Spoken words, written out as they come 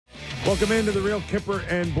Welcome into the Real Kyper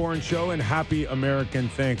and Bourne Show, and happy American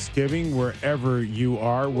Thanksgiving wherever you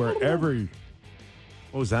are, wherever.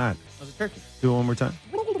 What was that? That was a turkey. Do it one more time.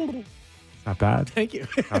 Not bad. Thank you.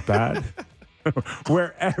 Not bad.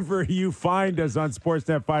 Wherever you find us on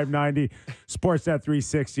Sportsnet 590, Sportsnet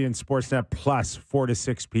 360, and Sportsnet Plus 4 to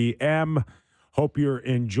 6 p.m. Hope you're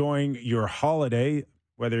enjoying your holiday,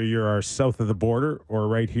 whether you're south of the border or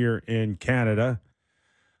right here in Canada.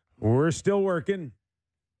 We're still working.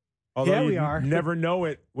 Although Yeah, we are. Never know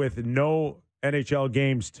it with no NHL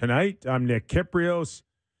games tonight. I'm Nick Kypreos,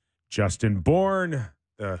 Justin Bourne,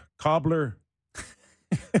 the cobbler.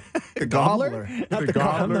 The gobbler? Not The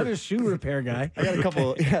gobbler. I'm not a shoe repair guy. I got a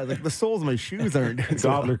couple, like the soles of my shoes aren't.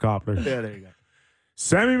 Gobbler, cobbler. Yeah, there you go.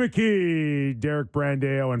 Sammy McKee, Derek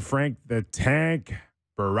Brandeo, and Frank the Tank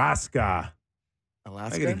Baraska.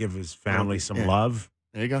 Alaska? I got to give his family some Yeah. love,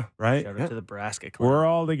 There you go. right? Shout out to the Nebraska Club. We're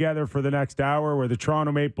all together for the next hour. We're the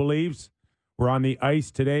Toronto Maple Leafs. We're on the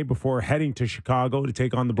ice today before heading to Chicago to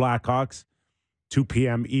take on the Blackhawks. 2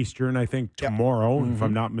 p.m. Eastern, I think, tomorrow, if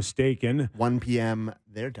I'm not mistaken. 1 p.m.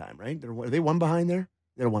 their time, right? Are they one behind there?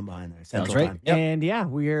 They're one behind there. Sounds Central right. time. Yep. And yeah,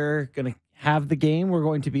 we're going to have the game. We're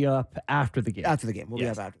going to be up after the game. After the game. We'll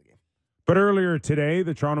Yes. be up after the game. But earlier today,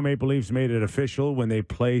 the Toronto Maple Leafs made it official when they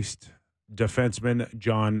placed defenseman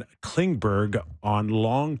John Klingberg on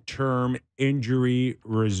long-term injury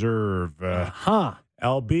reserve.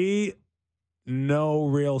 LB, no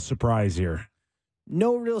real surprise here.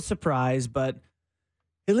 No real surprise, but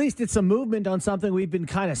at least it's a movement on something we've been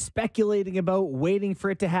kind of speculating about, waiting for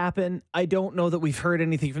it to happen. I don't know that we've heard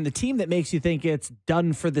anything from the team that makes you think it's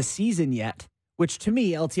done for the season yet, which to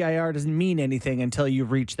me, LTIR doesn't mean anything until you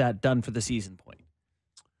reach that done for the season point.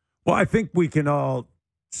 Well, I think we can all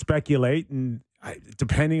speculate, and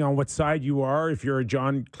depending on what side you are, if you're a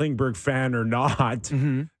John Klingberg fan or not,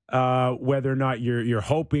 whether or not you're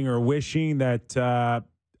hoping or wishing that,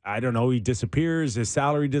 I don't know, he disappears, his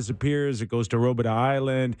salary disappears, it goes to Robida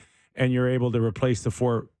Island, and you're able to replace the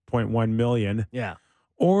 $4.1 million. Yeah.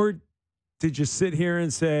 Or did you sit here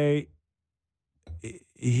and say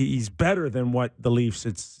he's better than what the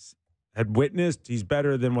Leafs had witnessed? He's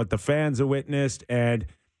better than what the fans have witnessed. And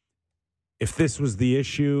if this was the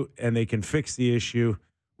issue and they can fix the issue,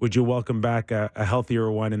 would you welcome back a healthier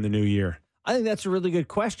one in the new year? I think that's a really good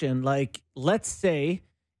question. Like, let's say,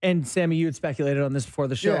 and Sammy, you had speculated on this before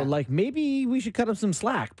the show, Yeah. like maybe we should cut him some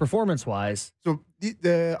slack performance-wise. So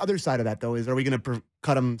the other side of that, though, is are we going to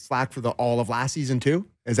cut him slack for all of last season, too?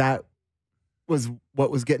 Is that was what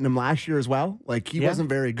was getting him last year as well? Like, he wasn't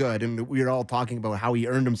very good, and we were all talking about how he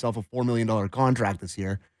earned himself a $4 million contract this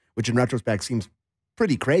year, which in retrospect seems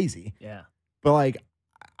pretty crazy. Yeah. But, like,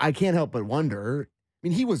 I can't help but wonder. I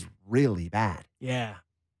mean, he was really bad. Yeah.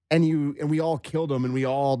 And we all killed him, and we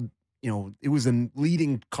all, it was a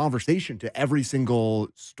leading conversation to every single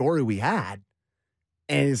story we had.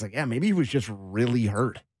 And it's like, yeah, maybe he was just really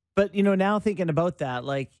hurt. But, now thinking about that,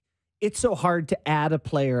 like, it's so hard to add a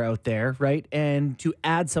player out there, right? And to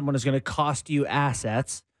add someone is going to cost you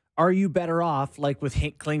assets. Are you better off, like with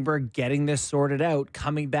Klingberg, getting this sorted out,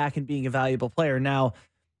 coming back and being a valuable player? Now,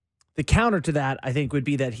 the counter to that, I think, would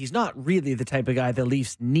be that he's not really the type of guy the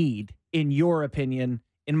Leafs need, in your opinion,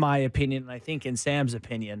 in my opinion, and I think in Sam's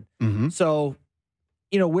opinion. Mm-hmm. So,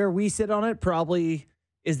 where we sit on it probably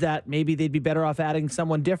is that maybe they'd be better off adding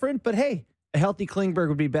someone different. But hey, a healthy Klingberg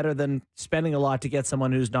would be better than spending a lot to get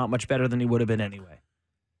someone who's not much better than he would have been anyway.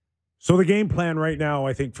 So the game plan right now,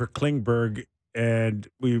 I think, for Klingberg, and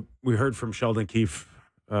we heard from Sheldon Keefe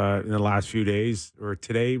in the last few days, or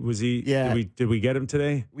today, was he? Yeah. Did we get him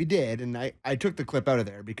today? We did, and I took the clip out of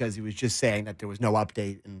there because he was just saying that there was no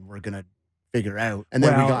update and we're going to figure out. And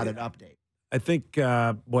then we got an update. I think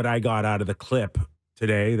what I got out of the clip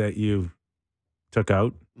today that you took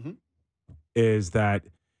out is that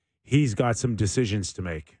he's got some decisions to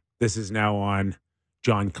make. This is now on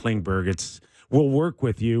John Klingberg. We'll work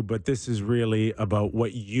with you, but this is really about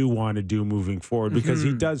what you want to do moving forward, because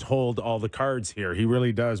he does hold all the cards here. He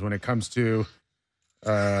really does when it comes to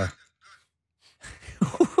that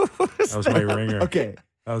was my ringer. Okay.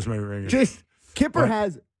 That was my ringer. Just Kyper What?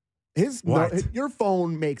 has his your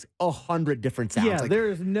phone makes 100 different sounds. Yeah, Like,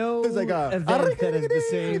 there's no there's like a event that is the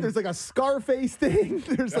same. There's like a Scarface thing.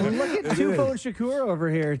 There's like, Look at Two Phone Shakur over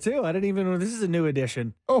here, too. I didn't even know this is a new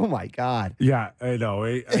edition. oh my God. Yeah, I know.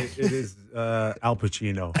 It is Al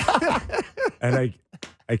Pacino. And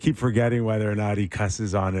I keep forgetting whether or not he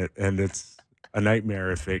cusses on it, and it's a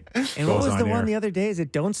nightmare if it And goes what was on the air. one the other day? Is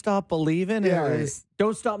it Don't Stop Believing? Yeah. Or is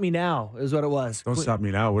Don't Stop Me Now is what it was. Don't Stop Me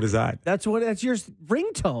Now. What is that? That's your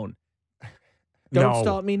ringtone. Don't No.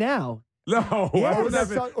 Stop Me Now. No, Yeah, I was was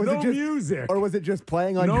that song- was no it just- music. Or was it just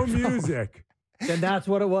playing on No your phone? music. Then that's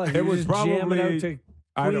what it was. It You were was just probably jamming out to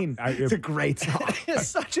Queen. It's a great song. It's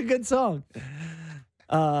such a good song.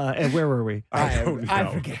 And where were we? I don't know.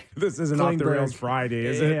 I forget. This isn't off the Klingberg. rails Friday,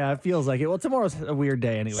 is it? Yeah, it feels like it. Well, tomorrow's a weird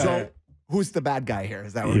day anyway. So, who's the bad guy here?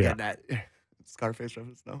 Is that what we're Yeah. getting at? Scarface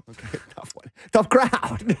reference? No? Okay, tough one. Tough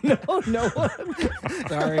crowd. no one.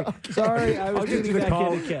 Sorry. I was I'll get you getting the back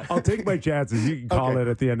call. into Kip. I'll take my chances. You can call Okay. it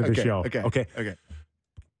at the end of the show. Okay.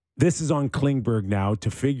 This is on Klingberg now to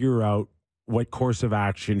figure out what course of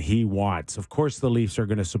action he wants. Of course, the Leafs are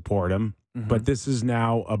going to support him, but this is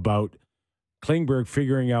now about Klingberg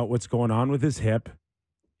figuring out what's going on with his hip.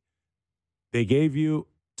 They gave you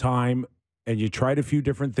time, and you tried a few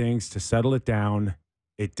different things to settle it down.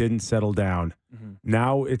 It didn't settle down.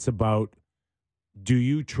 Now it's about, do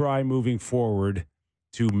you try moving forward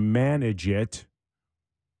to manage it,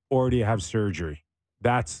 or do you have surgery?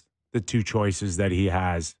 That's the two choices that he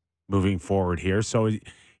has moving forward here. So he's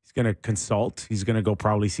going to consult. He's going to go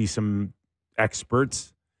probably see some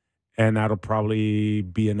experts, and that'll probably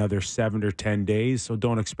be another 7 or 10 days. So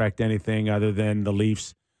don't expect anything other than the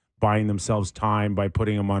Leafs buying themselves time by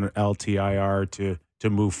putting him on an LTIR to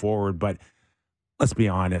move forward. But let's be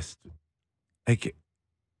honest. Like,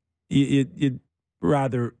 you'd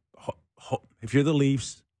rather, if you're the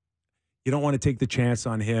Leafs, you don't want to take the chance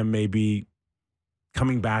on him maybe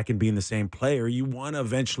coming back and being the same player. You want to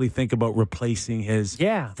eventually think about replacing his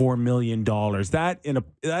 $4 million. That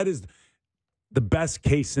is the best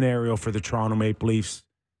case scenario for the Toronto Maple Leafs.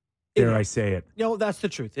 Dare I say it? No, that's the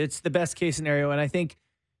truth. It's the best case scenario. And I think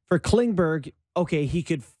for Klingberg, okay, he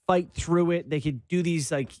could fight through it. They could do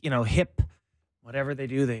these hip, whatever they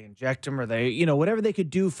do, they inject him or they, whatever they could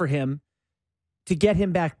do for him to get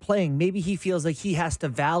him back playing. Maybe he feels like he has to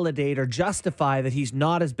validate or justify that he's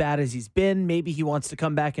not as bad as he's been. Maybe he wants to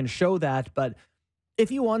come back and show that. But if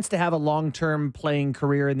he wants to have a long-term playing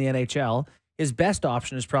career in the NHL, his best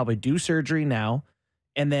option is probably do surgery now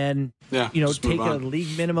and then, take a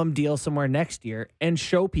league minimum deal somewhere next year and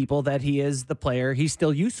show people that he is the player. He's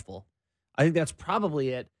still useful. I think that's probably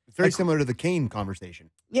it. It's very similar to the Kane conversation.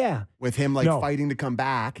 Yeah. With him fighting to come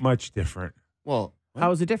back. Much different. Well,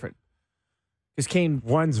 how is it different? Because Kane,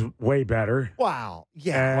 one's way better. Wow.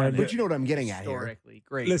 Yeah. And but you know what I'm getting at here. Historically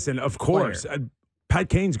great. Listen, of course, Pat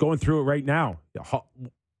Kane's going through it right now.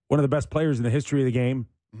 One of the best players in the history of the game.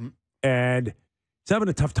 And he's having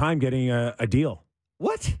a tough time getting a deal.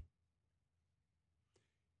 What?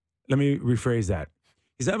 Let me rephrase that.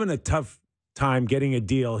 He's having a tough time getting a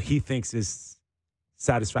deal he thinks is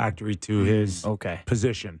satisfactory to his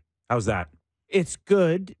position. How's that? It's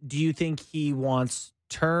good. Do you think he wants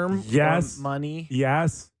term, yes, or money,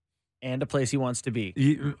 yes, and a place he wants to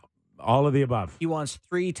be? All of the above. He wants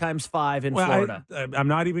 3 times 5 in Florida. I'm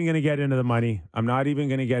not even going to get into the money. I'm not even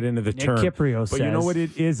going to get into the term. Kypreos but says, you know what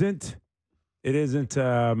it isn't? It isn't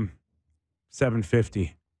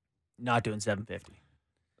 $750. Not doing $750.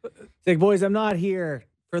 It's like, boys, I'm not here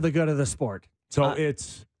for the good of the sport. So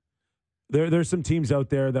it's there's some teams out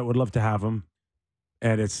there that would love to have him,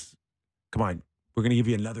 and it's, come on, we're going to give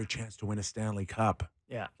you another chance to win a Stanley Cup.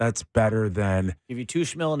 Yeah, that's better than give you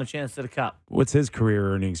 $2 million and a chance at a cup. What's his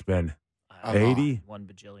career earnings been? 80, $1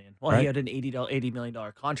 bajillion. Well, right? He had an $80 million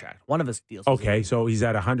contract. One of his deals. Okay, so he's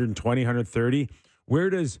at 120, 130. Where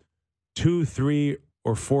does $2, $3,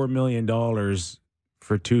 or $4 million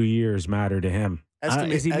for 2 years matter to him?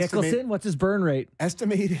 Is he Nicholson? What's his burn rate?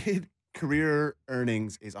 Estimated career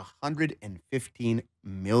earnings is $115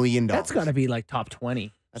 million. That's got to be like top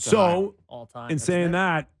 20. That's so all time. In saying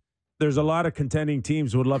that, there's a lot of contending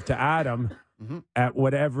teams who would love to add him at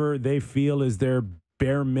whatever they feel is their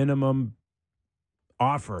bare minimum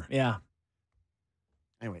offer. Yeah.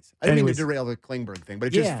 Anyways, I didn't mean to derail the Klingberg thing, but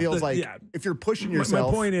it just feels like if you're pushing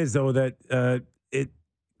yourself. My point is, though, that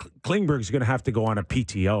Klingberg's going to have to go on a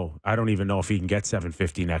PTO. I don't even know if he can get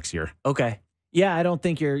 $750 next year. Okay. Yeah, I don't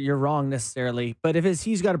think you're wrong necessarily. But if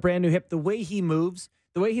he's got a brand new hip, the way he moves,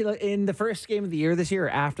 the way he in the first game of the year this year, or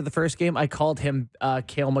after the first game, I called him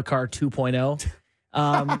Cale Makar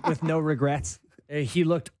 2.0 with no regrets. He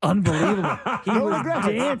looked unbelievable. He was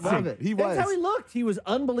dancing. He was. That's how he looked. He was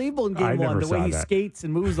unbelievable in game one. The way he skates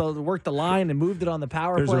and moves, worked the line and moved it on the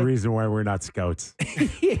power play. There's a reason why we're not scouts.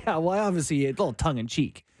 Yeah, well, obviously, a little tongue in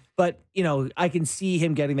cheek. But, I can see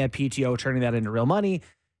him getting that PTO, turning that into real money.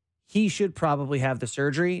 He should probably have the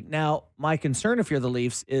surgery. Now, my concern if you're the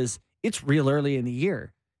Leafs is it's real early in the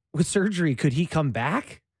year. With surgery, could he come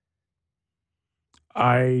back?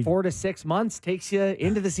 4 to 6 months takes you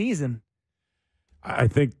into the season. I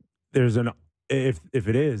think there's if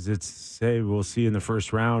it is, it's say we'll see in the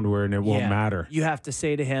first round and it won't matter. You have to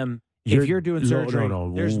say to him, If you're doing surgery,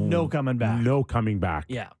 no, there's no coming back. No coming back.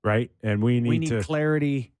 Yeah. Right? And we need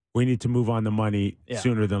clarity. We need to move on the money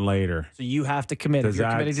sooner than later. So you have to commit. If you're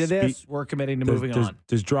committing to this, we're committing to moving on.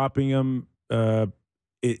 Does dropping him in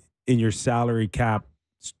your salary cap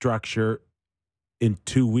structure in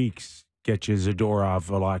 2 weeks get you Zadorov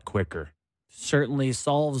a lot quicker? Certainly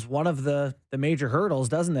solves one of the major hurdles,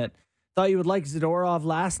 doesn't it? Thought you would like Zadorov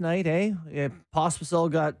last night, eh?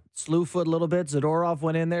 Pospisil got slew-foot a little bit. Zadorov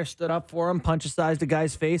went in there, stood up for him, punch-sized a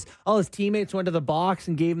guy's face. All his teammates went to the box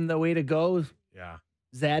and gave him the way to go. Yeah.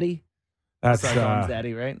 Zaddy. That's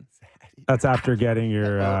Zaddy, right? That's after getting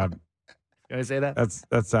your Can I say that?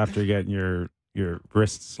 That's after getting your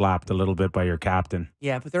wrist slapped a little bit by your captain.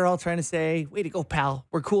 Yeah, but they're all trying to say, way to go, pal.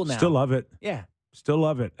 We're cool now. Still love it. Yeah. Still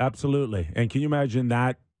love it. Absolutely. And can you imagine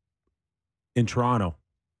that in Toronto?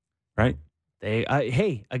 Right?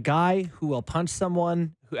 Hey, a guy who will punch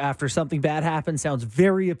someone who after something bad happens sounds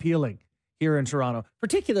very appealing here in Toronto,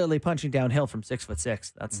 particularly punching downhill from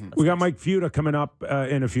 6'6". That's we got Mike Futa coming up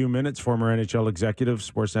in a few minutes, former NHL executive,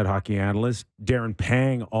 Sportsnet hockey analyst. Darren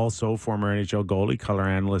Pang, also former NHL goalie, color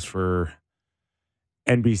analyst for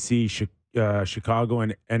NBC Chicago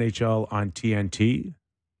and NHL on TNT,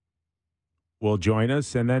 will join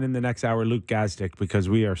us. And then in the next hour, Luke Gazdic, because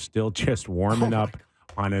we are still just warming up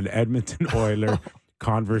on an Edmonton Oiler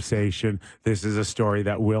conversation. This is a story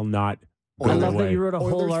that will not go away. I love that you wrote a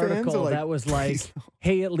Oilers whole article that was like,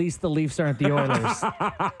 hey, at least the Leafs aren't the Oilers.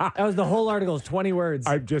 That was the whole article, 20 words.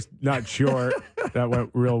 I'm just not sure that went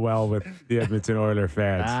real well with the Edmonton Oiler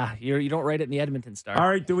fans. You don't write it in the Edmonton Star. All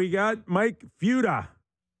right, do we got Mike Futa?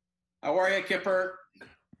 How are you, Kyper?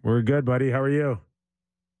 We're good, buddy. How are you?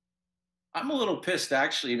 I'm a little pissed,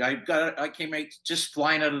 actually. I came just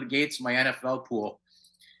flying out of the gates of my NFL pool.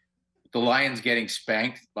 The Lions getting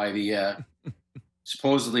spanked by the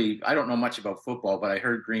supposedly, I don't know much about football, but I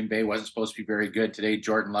heard Green Bay wasn't supposed to be very good today.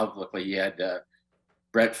 Jordan Love looked like he had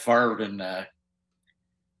Brett Favre and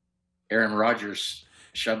Aaron Rodgers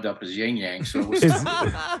shoved up his yin-yang. So it was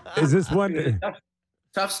is this one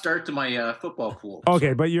tough start to my football pool.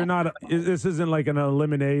 Okay, but you're not. This isn't like an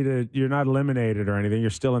eliminated. You're not eliminated or anything. You're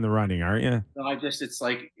still in the running, aren't you? No, it's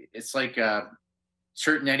like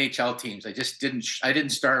certain NHL teams. I didn't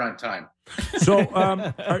start on time. So,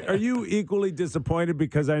 are you equally disappointed?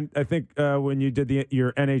 Because I think when you did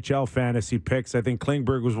your NHL fantasy picks, I think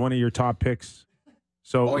Klingberg was one of your top picks.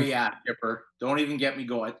 So, oh yeah, Kipper, don't even get me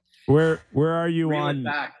going. Where are you Reel on? It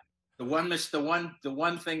back. The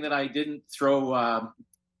one thing that I didn't throw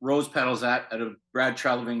rose petals at out of Brad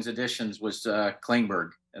Treliving's additions was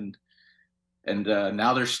Klingberg, and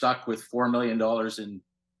now they're stuck with $4 million and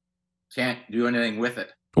can't do anything with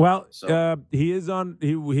it. Well, so, he is on.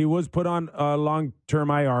 He was put on long-term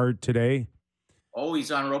IR today. Oh,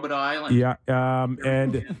 he's on Robida Island. Yeah,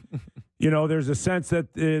 and there's a sense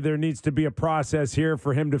that there needs to be a process here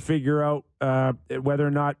for him to figure out whether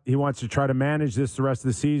or not he wants to try to manage this the rest of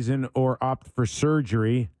the season or opt for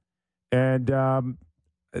surgery. And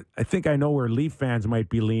I think I know where Leaf fans might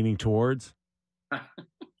be leaning towards.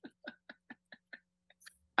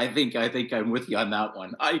 I think I'm with you on that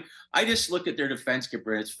one. I just look at their defense,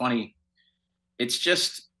 Kipper. It's funny. It's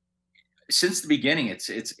just since the beginning, it's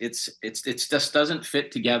just doesn't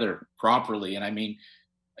fit together properly. And I mean,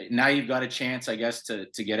 now you've got a chance, I guess, to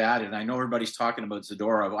get at it. And I know everybody's talking about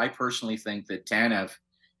Zadorov. I personally think that Tanev,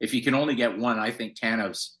 if you can only get one, I think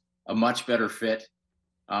Tanev's a much better fit.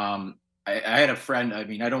 I had a friend, I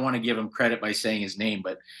mean, I don't want to give him credit by saying his name,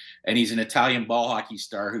 and he's an Italian ball hockey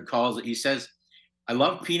star he says, I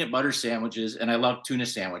love peanut butter sandwiches and I love tuna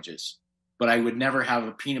sandwiches, but I would never have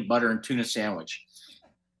a peanut butter and tuna sandwich.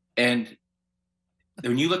 And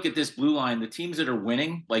when you look at this blue line, the teams that are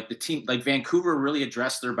winning, like Vancouver really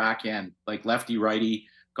addressed their back end, like lefty, righty,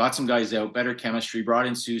 got some guys out, better chemistry, brought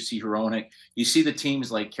in Susie, Hronek. You see the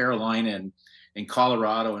teams like Carolina and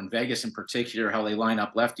Colorado and Vegas in particular, how they line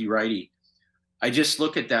up lefty, righty. I just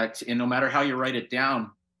look at that, and no matter how you write it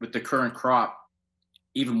down with the current crop,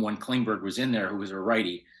 even when Klingberg was in there, who was a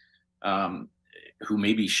righty, who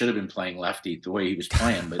maybe should have been playing lefty the way he was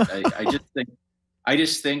playing. But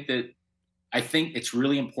I think it's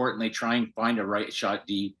really important they try and find a right shot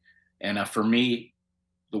D. And for me,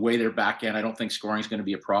 the way they're back in, I don't think scoring is going to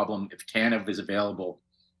be a problem. If Tanev is available,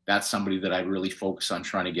 that's somebody that I really focus on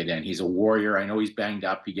trying to get in. He's a warrior. I know he's banged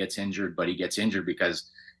up. He gets injured, but he gets injured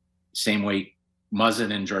because same way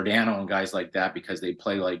Muzzin and Giordano and guys like that, because they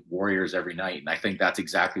play like warriors every night. And I think that's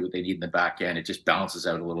exactly what they need in the back end. It just balances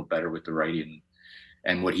out a little better with the righty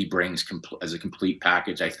and what he brings as a complete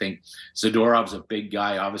package. I think Zadorov's a big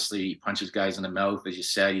guy. Obviously, he punches guys in the mouth. As you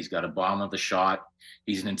said, he's got a bomb of the shot.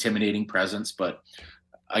 He's an intimidating presence. But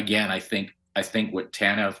again, I think what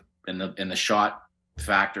Tanev in the shot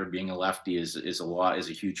factor, being a lefty, is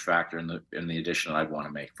a huge factor in the addition that I'd want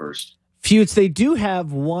to make first. Feuds, they do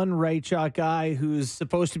have one right shot guy who's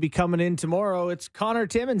supposed to be coming in tomorrow. It's Connor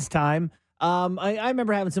Timmins' time. I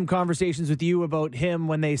remember having some conversations with you about him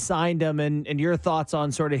when they signed him, and your thoughts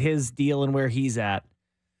on sort of his deal and where he's at.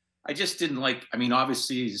 I just didn't like. I mean,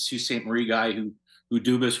 obviously, he's a Sault Ste. Marie guy who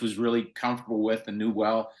Dubas was really comfortable with and knew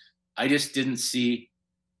well. I just didn't see.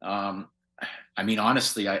 I mean,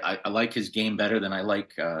 honestly, I like his game better than I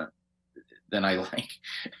like the guy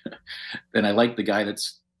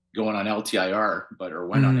that's going on LTIR, or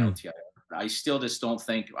went on LTIR. I still just don't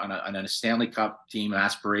think on a Stanley Cup team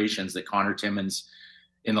aspirations that Connor Timmins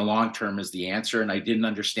in the long term is the answer. And I didn't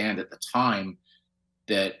understand at the time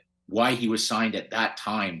that why he was signed at that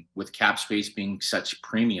time with cap space being such a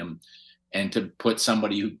premium, and to put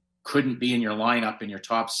somebody who couldn't be in your lineup in your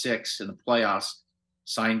top 6 in the playoffs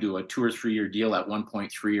signed to a 2 or 3 year deal at 1.3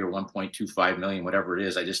 or 1.25 million, whatever it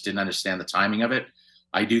is. I just didn't understand the timing of it.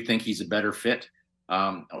 I do think he's a better fit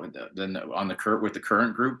than with the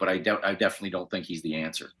current group, but I definitely don't think he's the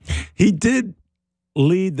answer. He did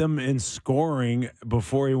lead them in scoring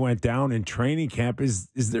before he went down in training camp. Is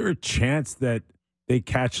there a chance that they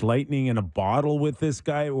catch lightning in a bottle with this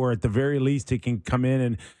guy, or at the very least he can come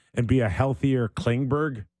in and be a healthier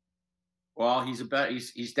Klingberg? Well,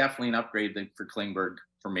 he's definitely an upgrade for Klingberg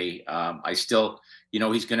for me. I still,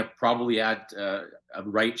 he's going to probably add a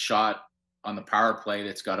right shot on the power play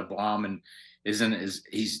that's got a bomb, and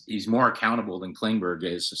he's more accountable than Klingberg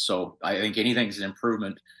is. So I think anything's an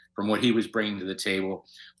improvement from what he was bringing to the table.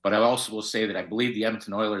 But I also will say that I believe the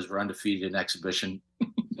Edmonton Oilers were undefeated in exhibition,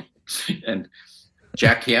 and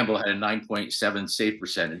Jack Campbell had a 9.7 save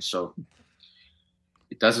percentage. So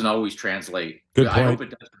it doesn't always translate. Good point. I hope it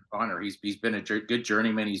does for Connor. He's been a good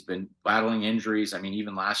journeyman. He's been battling injuries. I mean,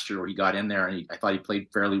 even last year where he got in there, and I thought he played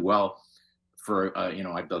fairly well for,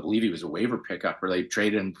 I believe he was a waiver pickup, or they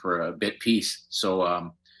traded him for a bit piece.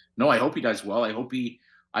 So, no, I hope he does well. I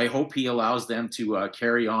hope he allows them to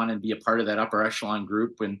carry on and be a part of that upper echelon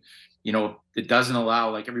group. And, it doesn't allow,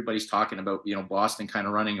 like everybody's talking about, Boston kind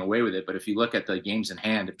of running away with it. But if you look at the games in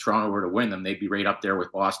hand, if Toronto were to win them, they'd be right up there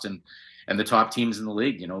with Boston and the top teams in the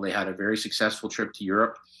league. They had a very successful trip to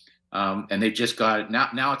Europe, and they've just got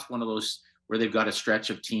now it's one of those where they've got a stretch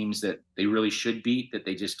of teams that they really should beat, that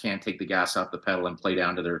they just can't take the gas off the pedal and play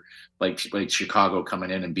down to their, like Chicago coming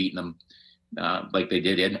in and beating them like they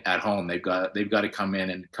did at home. They've got to come in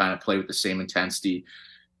and kind of play with the same intensity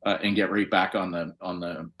and get right back on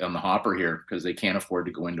the hopper here, because they can't afford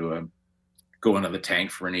to go into the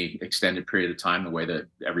tank for any extended period of time, the way that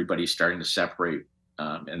everybody's starting to separate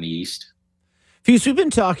in the East. Fuse, we've been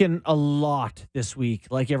talking a lot this week,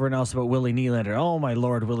 like everyone else, about Willie Nylander. Oh, my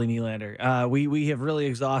Lord, Willie Nylander. We have really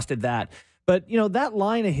exhausted that. But, that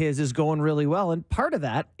line of his is going really well. And part of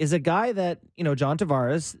that is a guy that, John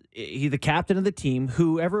Tavares, he's the captain of the team,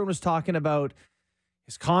 who everyone was talking about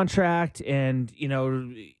his contract and,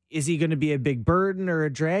 is he going to be a big burden or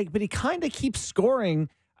a drag? But he kind of keeps scoring.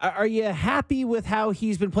 Are you happy with how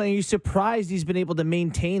he's been playing? Are you surprised he's been able to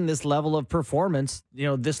maintain this level of performance,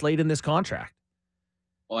 this late in this contract?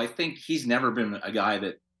 Well, I think he's never been a guy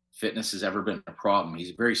that fitness has ever been a problem.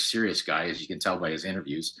 He's a very serious guy, as you can tell by his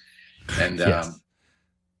interviews. And, yes.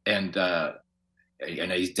 And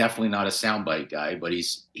he's definitely not a soundbite guy, but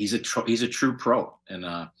he's a true pro. And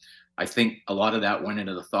I think a lot of that went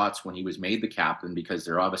into the thoughts when he was made the captain, because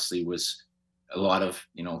there obviously was a lot of,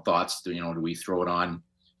 thoughts, do we throw it on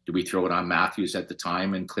Matthews at the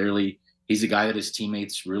time? And clearly he's a guy that his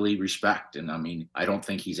teammates really respect. And I mean, I don't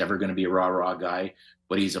think he's ever going to be a rah-rah guy,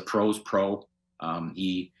 but he's a pro's pro.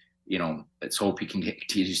 Let's hope he can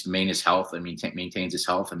continues to maintain his health. I mean, maintains his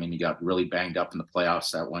health. I mean, he got really banged up in the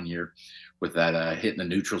playoffs that one year with that hit in the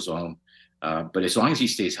neutral zone. But as long as he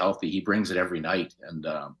stays healthy, he brings it every night. And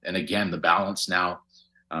again, the balance now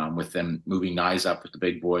with them moving Nyes up with the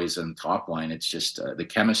big boys and top line, it's just the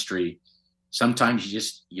chemistry. Sometimes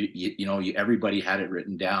everybody had it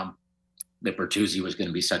written down that Bertuzzi was going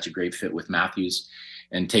to be such a great fit with Matthews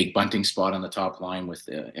and take Bunting's spot on the top line with,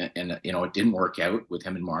 it didn't work out with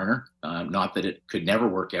him and Marner. Not that it could never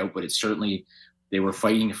work out, but it certainly, they were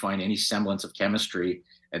fighting to find any semblance of chemistry.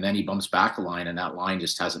 And then he bumps back a line, and that line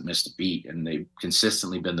just hasn't missed a beat. And they've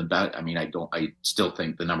consistently been the best. I mean, I still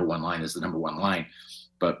think the number one line is the number one line.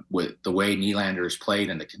 But with the way Nylander has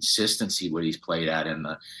played and the consistency what he's played at, and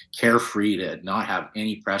the carefree to not have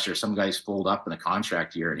any pressure. Some guys fold up in a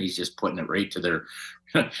contract year, and he's just putting it right to their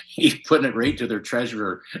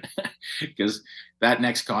treasurer, because that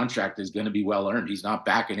next contract is going to be well earned. He's not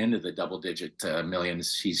backing into the double digit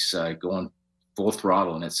millions. He's going full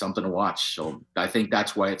throttle, and it's something to watch. So I think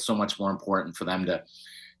that's why it's so much more important for them to,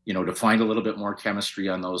 to find a little bit more chemistry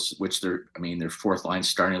on those, which their fourth line's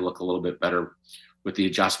starting to look a little bit better with the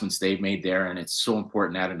adjustments they've made there. And it's so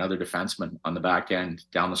important to add another defenseman on the back end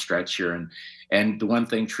down the stretch here. And the one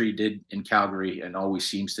thing Tree did in Calgary and always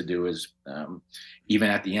seems to do is, even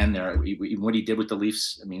at the end there, what he did with the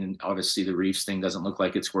Leafs, obviously the Reeves thing doesn't look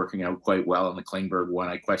like it's working out quite well. And the Klingberg one,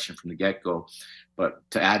 I questioned from the get-go. But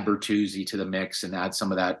to add Bertuzzi to the mix and add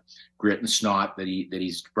some of that grit and snot that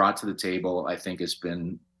he's brought to the table, I think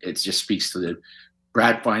it just speaks to the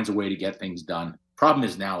Brad finds a way to get things done. Problem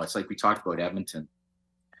is now, it's like we talked about Edmonton.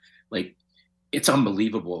 Like, it's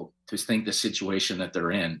unbelievable to think the situation that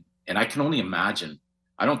they're in. And I can only imagine,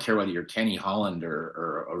 I don't care whether you're Kenny Holland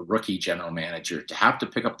or a rookie general manager, to have to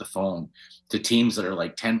pick up the phone to teams that are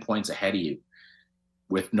like 10 points ahead of you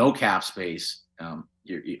with no cap space.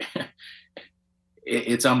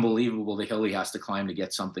 It's unbelievable the hill he has to climb to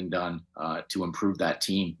get something done to improve that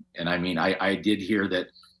team. And I did hear that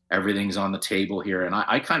everything's on the table here. And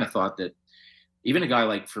I kind of thought that even a guy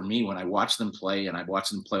like, for me, when I watch them play, and I watch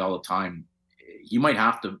them play all the time, you might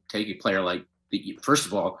have to take a player like, first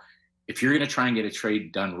of all, if you're going to try and get a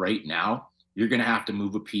trade done right now, you're going to have to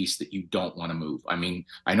move a piece that you don't want to move.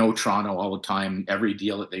 I know Toronto all the time, every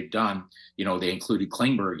deal that they've done, they included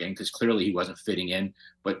Klingberg in because clearly he wasn't fitting in,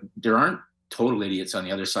 but there aren't total idiots on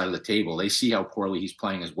the other side of the table. They see how poorly he's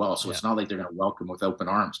playing as well. So It's not like they're going to welcome with open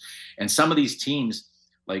arms. And some of these teams,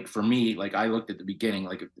 like for me, like I looked at the beginning,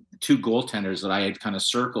 like the two goaltenders that I had kind of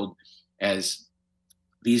circled as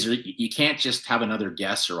these are, you can't just have another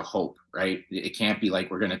guess or a hope, right? It can't be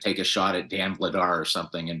like we're going to take a shot at Dan Vladar or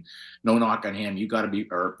something and no knock on him. You got to be,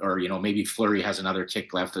 or maybe Fleury has another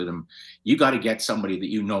kick left at him. You got to get somebody that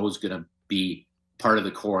you know is going to be part of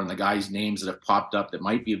the core. And the guys' names that have popped up that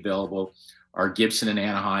might be available are Gibson in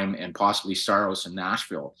Anaheim and possibly Saros in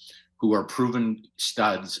Nashville, who are proven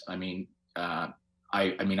studs.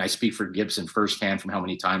 I speak for Gibson firsthand from how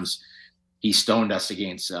many times he stoned us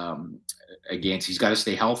against he's got to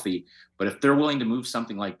stay healthy. But if they're willing to move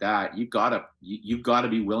something like that, you've got to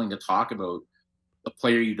be willing to talk about a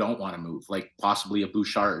player you don't want to move, like possibly a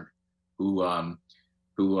Bouchard, who on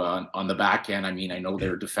the back end, I know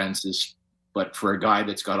their defense is, but for a guy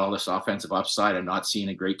that's got all this offensive upside, I'm not seeing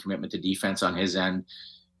a great commitment to defense on his end.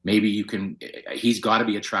 Maybe he's got to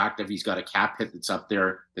be attractive. He's got a cap hit that's up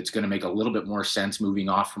there that's going to make a little bit more sense moving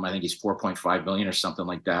off from, I think he's $4.5 million or something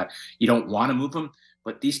like that. You don't want to move him,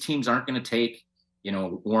 but these teams aren't going to take,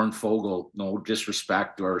 Warren Fogle, no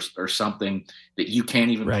disrespect, or something that you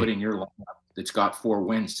can't even put in your lineup that's got 4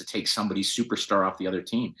 wins to take somebody's superstar off the other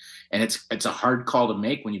team. And it's a hard call to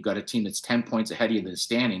make when you've got a team that's 10 points ahead of you in the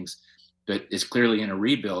standings that is clearly in a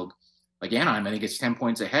rebuild. Like Anaheim, I think it's 10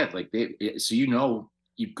 points ahead. Like you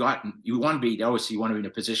want to be in a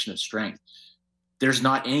position of strength. There's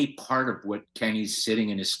not any part of what Kenny's sitting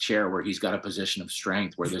in his chair where he's got a position of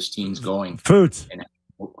strength where this team's going. Foots. And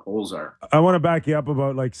holes are. I want to back you up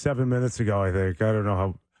about like 7 minutes ago, I think. I don't know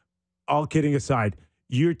how. All kidding aside,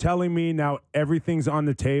 you're telling me now everything's on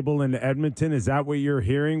the table in Edmonton. Is that what you're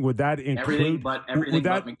hearing? Would that include everything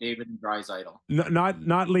but McDavid and Draisaitl?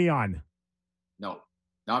 Not Leon. No,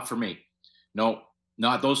 not for me. No,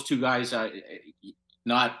 not those two guys.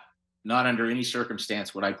 Not under any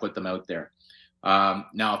circumstance would I put them out there.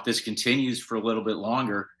 Now, if this continues for a little bit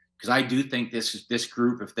longer, because I do think this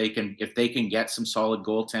group, if they can get some solid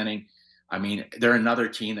goaltending, they're another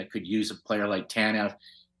team that could use a player like Tanev,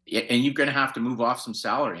 and you're going to have to move off some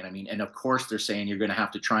salary. And of course they're saying you're going to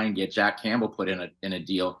have to try and get Jack Campbell put in a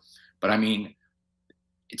deal, but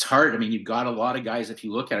it's hard. You've got a lot of guys, if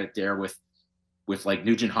you look at it there with like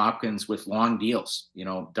Nugent Hopkins with long deals,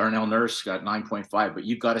 Darnell Nurse got 9.5, but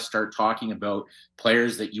you've got to start talking about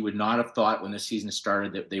players that you would not have thought when the season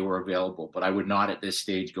started that they were available. But I would not at this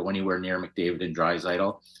stage go anywhere near McDavid and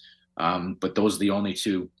Draisaitl. But those are the only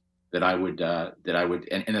two that I would.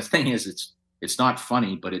 And the thing is, it's not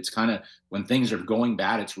funny, but it's kind of when things are going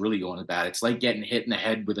bad, it's really going bad. It's like getting hit in the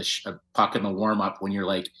head with a puck in the warm up when you're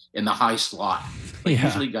like in the high slot.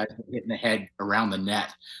 Usually guys get hit in the head around the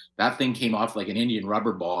net. That thing came off like an Indian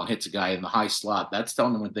rubber ball and hits a guy in the high slot. That's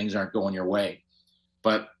telling them when things aren't going your way.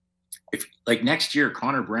 But if like next year,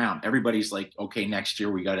 Connor Brown, everybody's like, okay, next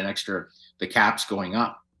year we got an extra, the cap's going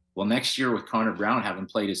up. Well, next year with Connor Brown having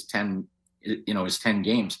played his 10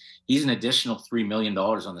 games, he's an additional $3 million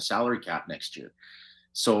on the salary cap next year.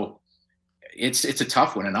 So it's a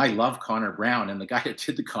tough one. And I love Connor Brown, and the guy that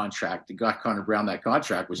did the contract, that got Connor Brown that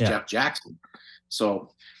contract was Jeff Jackson.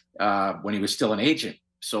 So when he was still an agent.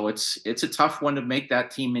 So it's a tough one to make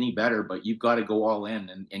that team any better, but you've got to go all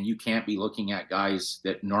in, and you can't be looking at guys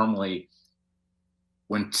that normally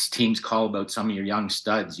when teams call about some of your young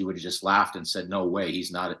studs, you would have just laughed and said, no way,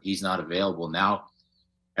 he's not available. Now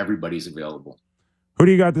everybody's available. Who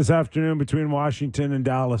do you got this afternoon between Washington and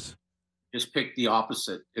Dallas? Just pick the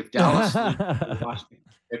opposite. If Dallas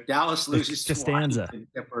loses to Washington,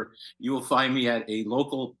 you will find me at a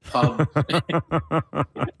local pub.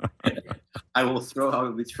 I will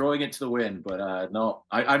be throwing it to the wind, but no,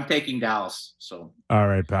 I'm taking Dallas. So all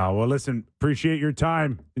right, pal. Well, listen, appreciate your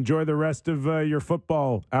time. Enjoy the rest of your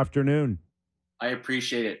football afternoon. I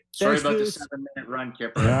appreciate it. Sorry about the 7-minute run,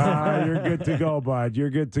 Kyper. You're good to go, bud. You're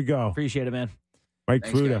good to go. Appreciate it, man. Mike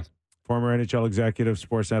Futa, former NHL executive,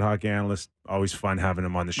 Sportsnet hockey analyst. Always fun having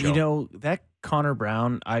him on the show. You know, that Connor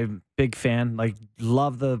Brown, I'm a big fan. Like,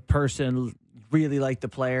 love the person, really like the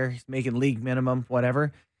player. He's making league minimum,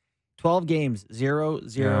 whatever. 12 games, 0,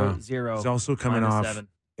 0, 0. He's also coming off 7.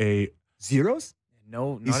 a zeros.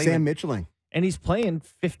 No, he's not Sam even. Mitchelling, and he's playing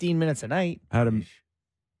 15 minutes a night. Had a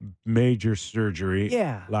major surgery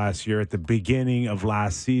last year at the beginning of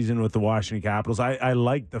last season with the Washington Capitals. I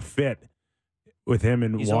like the fit with him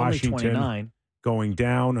in Washington. Only 29. Going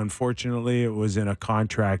down. Unfortunately, it was in a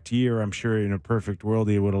contract year. I'm sure in a perfect world,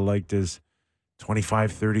 he would have liked his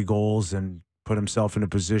 25, 30 goals and put himself in a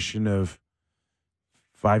position of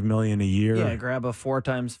 $5 million a year. Yeah, grab a 4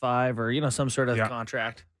 times 5 or, some sort of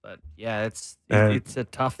contract. But yeah, it's a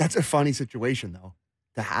tough. That's a funny situation though,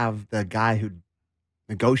 to have the guy who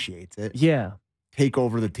negotiates it. Yeah. Take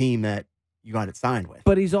over the team that you got it signed with.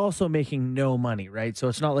 But he's also making no money, right? So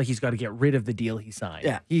it's not like he's got to get rid of the deal he signed.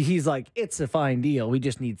 Yeah. He's like, it's a fine deal. We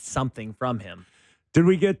just need something from him. Did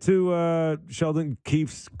we get to Sheldon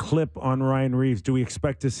Keefe's clip on Ryan Reeves? Do we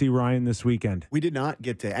expect to see Ryan this weekend? We did not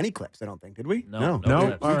get to any clips, I don't think, did we? No.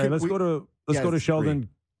 All right, let's go to Sheldon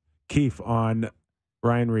Keefe on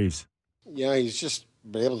Ryan Reeves. Yeah, he's just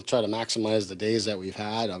been able to try to maximize the days that we've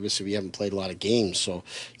had. Obviously, we haven't played a lot of games, so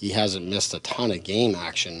he hasn't missed a ton of game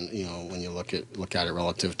action. When you look at it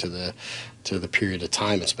relative to the period of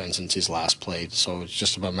time it's been since he's last played. So it's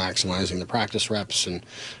just about maximizing the practice reps, and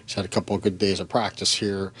he's had a couple of good days of practice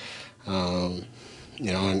here.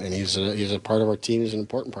 And he's a part of our team. He's an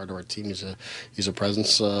important part of our team. He's a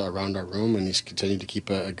presence around our room, and he's continued to keep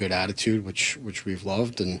a good attitude, which we've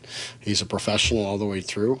loved. And he's a professional all the way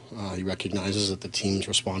through. He recognizes that the team's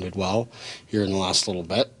responded well here in the last little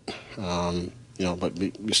bit. But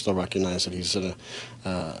we still recognize that he's a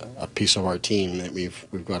piece of our team that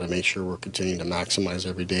we've got to make sure we're continuing to maximize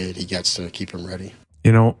every day that he gets to keep him ready.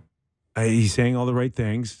 He's saying all the right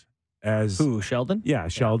things. As who, Sheldon? Yeah,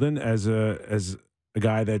 Sheldon as a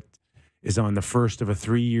guy that is on the first of a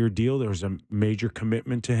 3-year deal. There was a major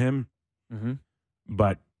commitment to him. Mm-hmm.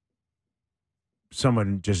 But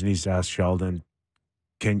someone just needs to ask Sheldon,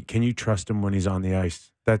 can you trust him when he's on the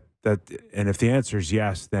ice? And if the answer is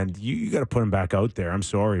yes, then you got to put him back out there. I'm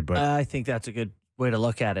sorry, but I think that's a good way to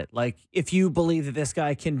look at it. Like, if you believe that this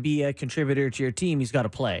guy can be a contributor to your team, he's got to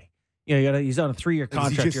play. He's on a 3-year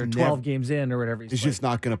contract. You're 12 games in or whatever. He's just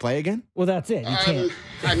not going to play again? Well, that's it. You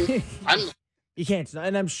can't. You can't.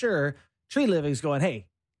 And I'm sure Tree Living's going, hey,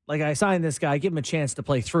 like, I signed this guy. Give him a chance to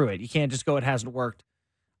play through it. You can't just go, it hasn't worked.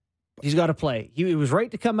 He's got to play. He was right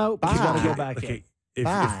to come out, but he's got to go back in.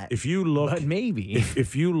 If you look, but maybe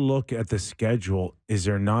if you look at the schedule, is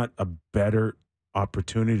there not a better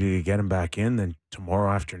opportunity to get him back in than tomorrow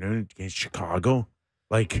afternoon against Chicago?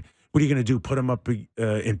 Like, what are you going to do? Put him up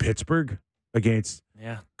in Pittsburgh against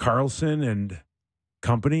Carlson and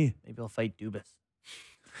company? Maybe he'll fight Dubas.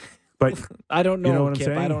 But I don't know. You know what I'm Kip,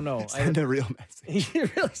 saying? I don't know. Send a real message. You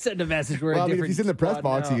really send a message. We're if he's in the press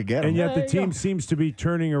box, you could get him. And yet the team seems to be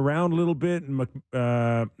turning around a little bit. And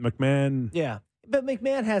McMahon. Yeah. But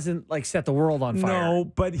McMahon hasn't, set the world on fire. No,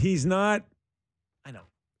 but he's not. I know.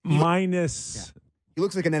 Minus. Yeah. He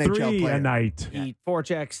looks like an NHL 3 player. a night. He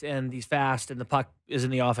forechecks and he's fast, and the puck is in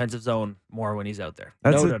the offensive zone more when he's out there.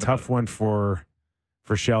 That's a tough one for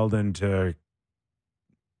Sheldon to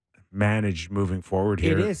manage moving forward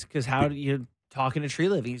here. It is, because how do you talking to Tree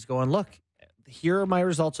Living? He's going, look, here are my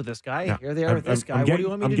results with this guy. Yeah. Here they are with this guy. What do you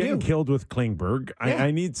want me to do? I'm getting killed with Klingberg. Yeah.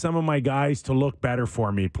 I need some of my guys to look better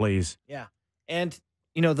for me, please. Yeah. And,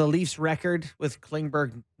 the Leafs record with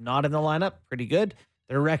Klingberg not in the lineup, pretty good.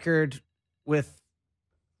 Their record with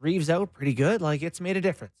Reeves out, pretty good. It's made a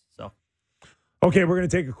difference. So, okay, we're going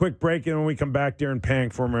to take a quick break, and when we come back, Darren Pang,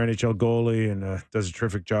 former NHL goalie, and does a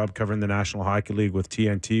terrific job covering the National Hockey League with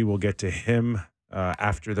TNT. We'll get to him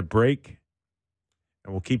after the break,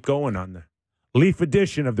 and we'll keep going on the Leaf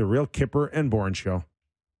edition of the Real Kyper and Bourne Show.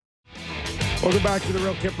 Welcome back to the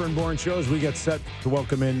Real Kyper and Bourne Show as we get set to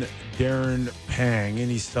welcome in Darren Pang,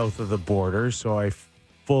 and he's south of the border, so I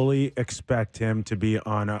fully expect him to be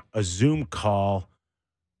on a Zoom call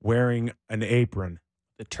wearing an apron.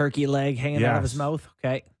 The turkey leg hanging out of his mouth.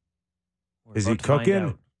 Okay. Is he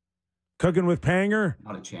cooking? Cooking with Panger?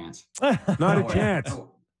 Not a chance. Not a chance.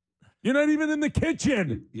 You're not even in the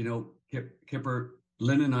kitchen. You know, Kyper,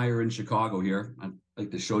 Lynn and I are in Chicago here. I'd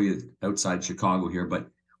like to show you outside Chicago here, but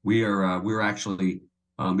we're actually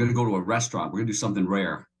going to go to a restaurant. We're going to do something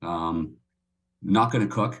rare. Not going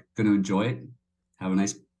to cook, going to enjoy it, have a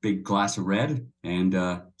nice big glass of red,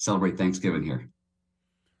 and celebrate Thanksgiving here.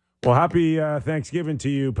 Well, happy Thanksgiving to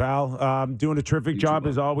you, pal. Doing a terrific job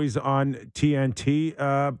as always on TNT.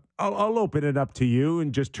 I'll open it up to you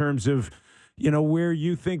in just terms of, where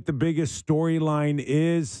you think the biggest storyline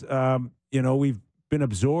is. We've been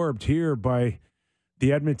absorbed here by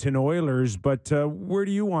the Edmonton Oilers, but where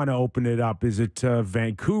do you want to open it up? Is it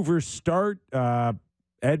Vancouver start,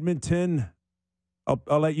 Edmonton?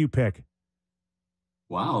 I'll let you pick.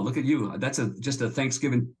 Wow, look at you. That's just a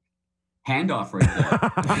Thanksgiving handoff right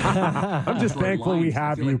there. I'm just thankful we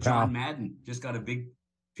have you, like pal. John Madden just got a big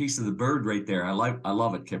piece of the bird right there. I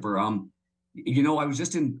love it, Kyper.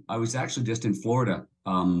 I was actually just in Florida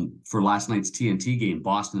for last night's TNT game,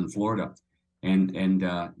 Boston and Florida. And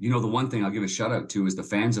the one thing I'll give a shout out to is the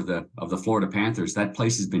fans of the Florida Panthers. That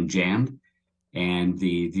place has been jammed, and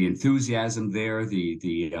the enthusiasm there,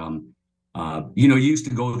 you used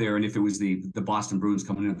to go there, and if it was the Boston Bruins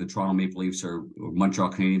coming into the Toronto Maple Leafs or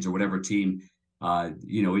Montreal Canadiens or whatever team,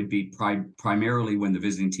 it'd be primarily when the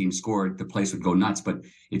visiting team scored, the place would go nuts. But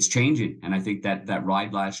it's changing, and I think that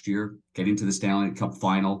ride last year, getting to the Stanley Cup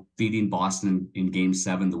final, beating Boston in Game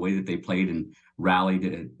 7, the way that they played and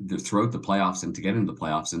rallied throughout the playoffs and to get into the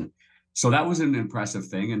playoffs, and so that was an impressive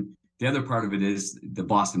thing. And the other part of it is the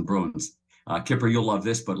Boston Bruins. Kyper, you'll love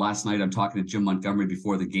this, but last night I'm talking to Jim Montgomery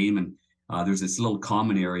before the game, and there's this little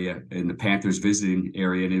common area in the Panthers visiting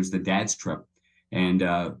area, and it was the dad's trip. And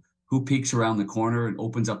who peeks around the corner and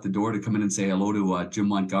opens up the door to come in and say hello to Jim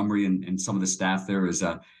Montgomery and some of the staff there is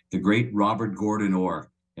the great Robert Gordon Orr.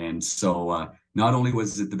 And so not only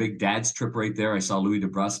was it the big dad's trip right there, I saw Louis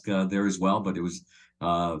DeBrusque there as well, but it was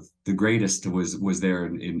the greatest was there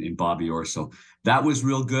in Bobby Orr. So that was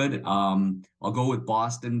real good. I'll go with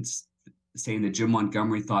Boston, saying that Jim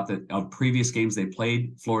Montgomery thought that of previous games they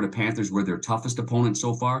played, Florida Panthers were their toughest opponent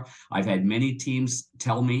so far. I've had many teams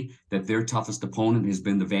tell me that their toughest opponent has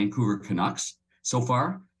been the Vancouver Canucks so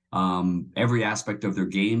far, every aspect of their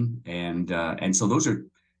game. And so those are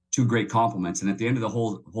two great compliments. And at the end of the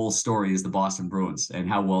whole story is the Boston Bruins and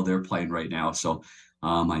how well they're playing right now. So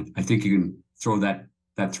I think you can throw that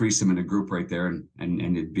threesome in a group right there and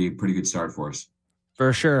it'd be a pretty good start for us.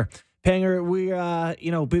 For sure. Panger,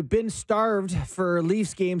 we've been starved for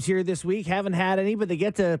Leafs games here this week. Haven't had any, but they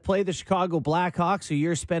get to play the Chicago Blackhawks, who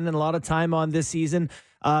you're spending a lot of time on this season.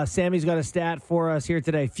 Sammy's got a stat for us here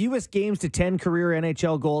today. Fewest games to 10 career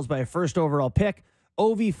NHL goals by a first overall pick.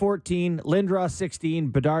 Ovi 14, Lindros 16,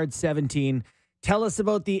 Bedard 17. Tell us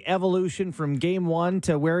about the evolution from game one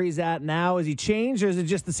to where he's at now. Has he changed, or is it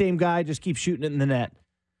just the same guy, just keep shooting it in the net?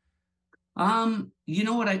 You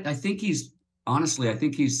know what? I think he's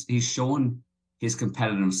showing his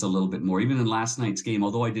competitiveness a little bit more. Even in last night's game,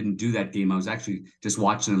 although I didn't do that game, I was actually just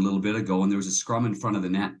watching it a little bit ago, and there was a scrum in front of the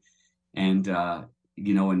net, and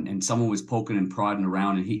and someone was poking and prodding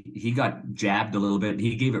around, and he got jabbed a little bit, and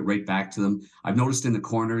he gave it right back to them. I've noticed in the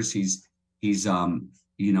corners he's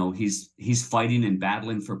fighting and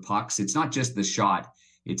battling for pucks. It's not just the shot.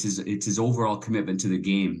 It's his overall commitment to the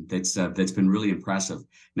game that's been really impressive.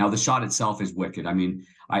 Now, the shot itself is wicked. I mean,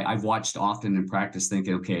 I've watched often in practice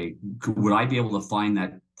thinking, okay, would I be able to find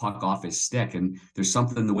that puck off his stick? And there's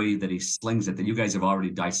something in the way that he slings it that you guys have already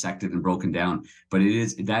dissected and broken down. But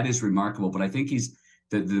that is remarkable. But I think he's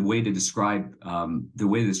the way to describe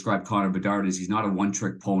Connor Bedard is he's not a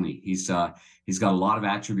one-trick pony. He's got a lot of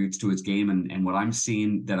attributes to his game, and what I'm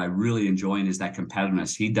seeing that I really enjoying is that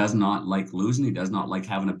competitiveness. He does not like losing. He does not like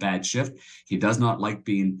having a bad shift. He does not like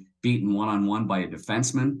being beaten one-on-one by a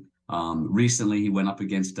defenseman. Recently, he went up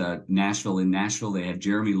against Nashville. In Nashville, they had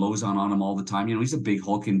Jeremy Lozon on him all the time. He's a big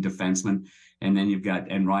hulking defenseman. And then you've got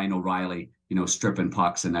Ryan O'Reilly, stripping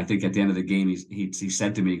pucks. And I think at the end of the game, he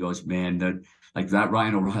said to me, he goes, man, that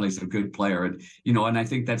Ryan O'Reilly's a good player. And, and I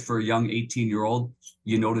think that for a young 18-year-old,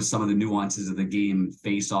 you notice some of the nuances of the game,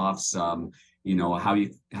 face-offs, how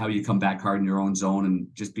you come back hard in your own zone and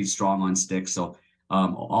just be strong on sticks. So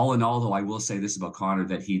all in all, though, I will say this about Connor,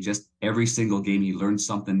 that he just every single game he learns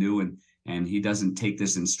something new, and he doesn't take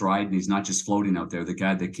this in stride, and he's not just floating out there. The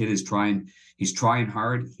kid is trying. He's trying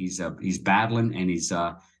hard. He's battling, and he's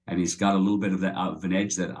got a little bit of an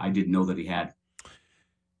edge that I didn't know that he had.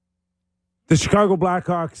 The Chicago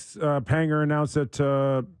Blackhawks, Panger announced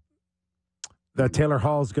that that Taylor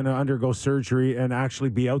Hall is going to undergo surgery and actually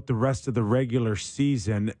be out the rest of the regular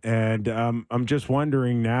season. And I'm just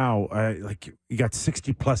wondering now, like, you got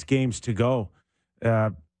 60 plus games to go.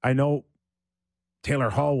 I know Taylor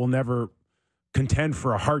Hall will never contend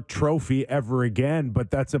for a Hart Trophy ever again, but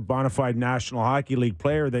that's a bona fide National Hockey League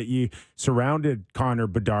player that you surrounded Connor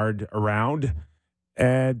Bedard around,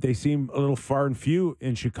 and they seem a little far and few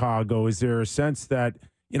in Chicago. Is there a sense that,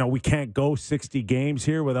 you know, we can't go 60 games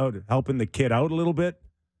here without helping the kid out a little bit?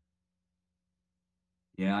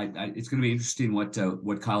 Yeah, it's going to be interesting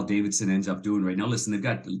what Kyle Davidson ends up doing right now. Listen, they've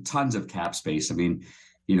got tons of cap space. I mean,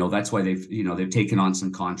 you know, that's why they've taken on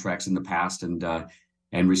some contracts in the past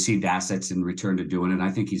and received assets in return to doing it. And I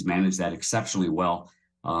think he's managed that exceptionally well.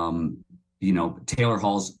 You know, Taylor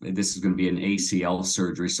Hall's, this is going to be an ACL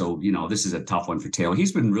surgery. So, you know, this is a tough one for Taylor.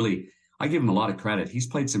 He's been really, I give him a lot of credit. He's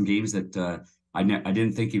played some games that I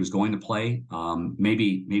didn't think he was going to play.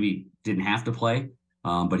 Maybe didn't have to play,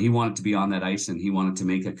 but he wanted to be on that ice and he wanted to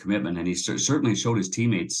make a commitment. And he certainly showed his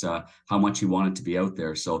teammates how much he wanted to be out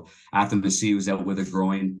there. So Athanasi was out with a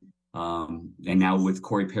groin. And now with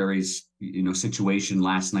Corey Perry's, you know, situation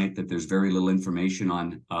last night, that there's very little information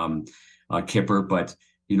on Kyper, but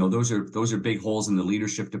you know, those are big holes in the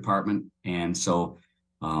leadership department. And so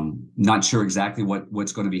not sure exactly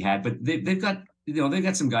what's going to be had, but they've got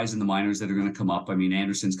some guys in the minors that are going to come up. I mean,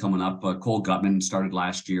 Anderson's coming up. Cole Gutman started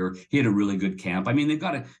last year. He had a really good camp. I mean, they've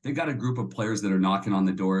got a group of players that are knocking on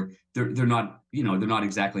the door. They're not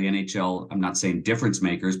exactly NHL. I'm not saying difference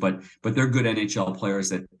makers, but they're good NHL players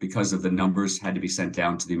that, because of the numbers, had to be sent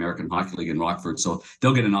down to the American Hockey League in Rockford. So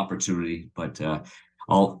they'll get an opportunity. But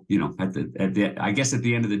I guess at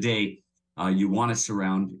the end of the day, you want to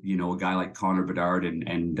surround, you know, a guy like Connor Bedard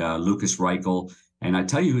and Lucas Reichel. And I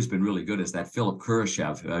tell you who's been really good is that Philip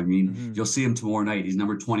Kurashev. I mean, You'll see him tomorrow night. He's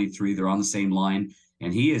number 23. They're on the same line,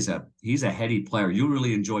 and he's a heady player. You'll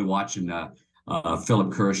really enjoy watching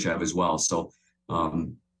Philip Kurashev as well. So,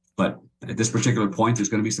 but at this particular point, there's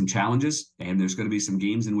going to be some challenges, and there's going to be some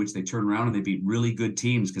games in which they turn around and they beat really good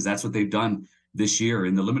teams, because that's what they've done this year.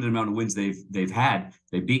 In the limited amount of wins they've had,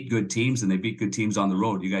 they beat good teams, and they beat good teams on the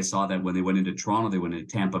road. You guys saw that when they went into Toronto, they went into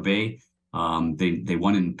Tampa Bay, they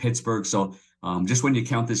won in Pittsburgh. So just when you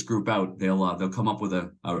count this group out, they'll come up with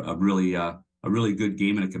a really good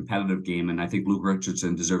game and a competitive game, and I think Luke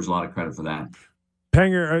Richardson deserves a lot of credit for that.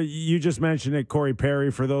 Panger, you just mentioned it, Corey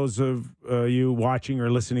Perry. For those of you watching or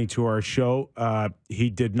listening to our show, he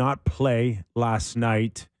did not play last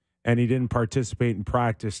night, and he didn't participate in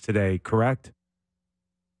practice today, correct?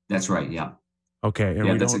 That's right, yeah. Okay. And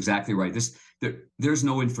yeah, that's exactly right. There's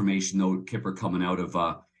no information, though, Kyper, coming out of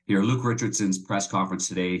here. Luke Richardson's press conference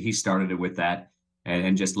today, he started it with that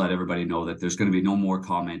and just let everybody know that there's going to be no more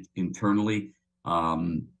comment internally.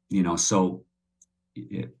 So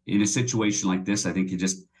in a situation like this, I think you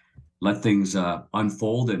just let things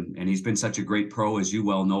unfold. And he's been such a great pro, as you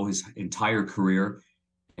well know, his entire career.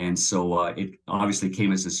 And so it obviously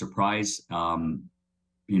came as a surprise,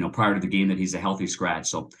 prior to the game, that he's a healthy scratch.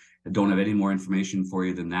 So I don't have any more information for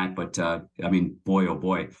you than that. But I mean, boy, oh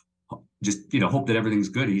boy, just hope that everything's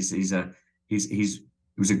good. He was a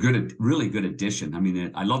really good addition. I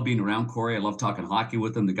mean, I love being around Corey. I love talking hockey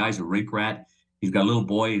with him. The guy's a rink rat. He's got a little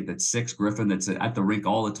boy that's 6, Griffin, that's at the rink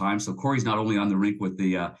all the time. So Corey's not only on the rink with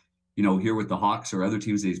the here with the Hawks or other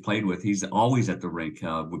teams that he's played with, he's always at the rink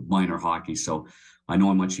with minor hockey. So I know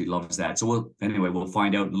how much he loves that. So we'll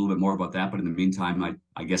find out a little bit more about that. But in the meantime,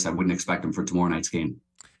 I guess I wouldn't expect him for tomorrow night's game.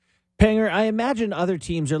 Panger, I imagine other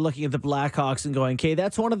teams are looking at the Blackhawks and going, okay,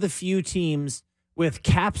 that's one of the few teams with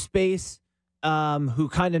cap space who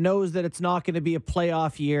kind of knows that it's not going to be a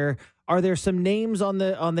playoff year. Are there some names on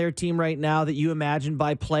their team right now that you imagine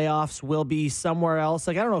by playoffs will be somewhere else?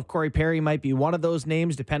 Like, I don't know if Corey Perry might be one of those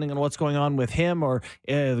names, depending on what's going on with him or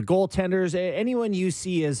the goaltenders. Anyone you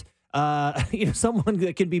see as someone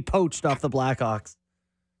that can be poached off the Blackhawks.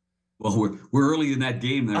 Well, we're early in that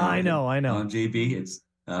game there. I know. JB, it's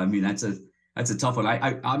that's a tough one.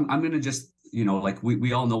 I'm going to just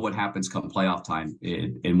we all know what happens come playoff time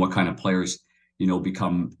and what kind of players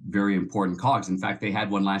become very important cogs. In fact, they had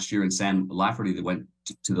one last year in Sam Lafferty that went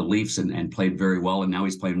to the Leafs and played very well, and now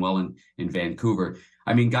he's playing well in Vancouver.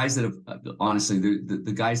 I mean, guys that have honestly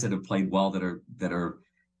the guys that have played well that are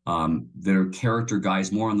character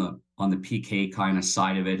guys, more on the PK kind of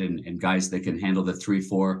side of it, and guys that can handle the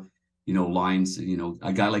 3-4 lines.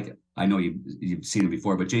 A guy like, I know you've seen him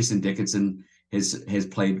before, but Jason Dickinson has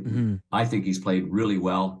played. Mm-hmm. I think he's played really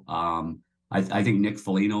well. I think Nick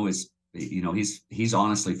Foligno is. He's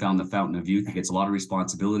honestly found the fountain of youth. He gets a lot of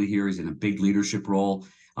responsibility here. He's in a big leadership role.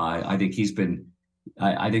 I think he's been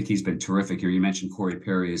terrific here. You mentioned Corey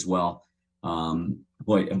Perry as well.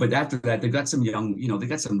 Boy, but after that, they've got some young, they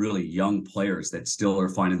got some really young players that still are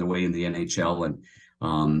finding their way in the NHL.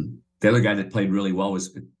 And the other guy that played really well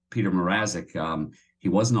was Peter Mrazek. He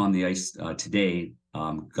wasn't on the ice today.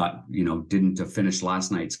 Didn't finish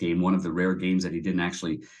last night's game. One of the rare games that he didn't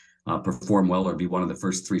actually perform well or be one of the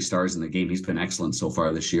first 3 stars in the game. He's been excellent so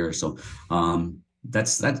far this year. So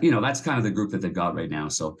that's kind of the group that they've got right now.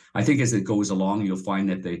 So I think as it goes along, you'll find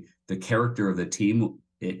that the character of the team,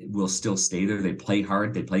 it will still stay there. They play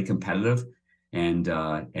hard, they play competitive, and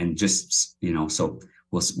just so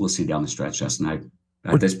we'll see down the stretch, Justin.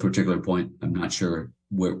 At this particular point, I'm not sure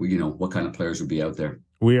what kind of players would be out there.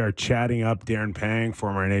 We are chatting up Darren Pang,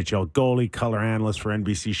 former NHL goalie, color analyst for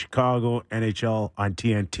NBC Chicago, NHL on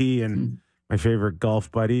TNT, and my favorite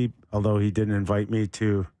golf buddy, although he didn't invite me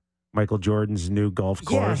to Michael Jordan's new golf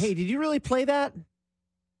course. Yeah, hey, did you really play that?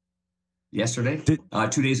 Yesterday?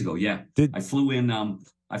 2 days ago, yeah. I flew in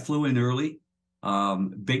early.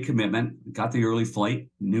 Big commitment. Got the early flight.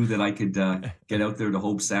 Knew that I could get out there to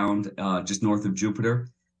Hope Sound, just north of Jupiter.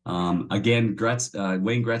 Again,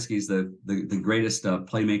 Wayne Gretzky is the greatest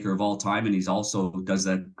playmaker of all time, and he's also does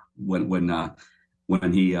that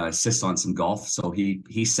when he assists on some golf. So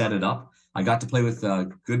he set it up. I got to play with a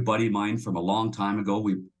good buddy of mine from a long time ago.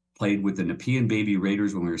 We played with the Nepean Baby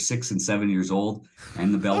Raiders when we were 6 and 7 years old,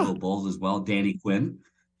 and the Belleville Bulls as well, Danny Quinn.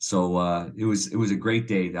 So it was a great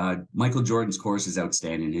day. Michael Jordan's course is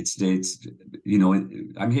outstanding. It's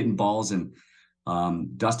I'm hitting balls, and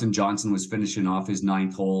Dustin Johnson was finishing off his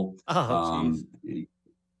 9th hole.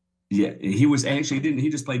 Yeah, he was actually he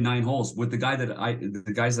just played 9 holes with the guys that I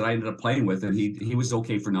ended up playing with, and he was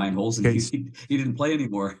okay for 9 holes, and he didn't play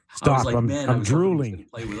anymore. Stop! I was like, I'm drooling. He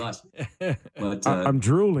play with us, but I'm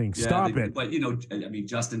drooling. Stop it! But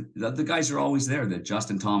Justin, the guys are always there. That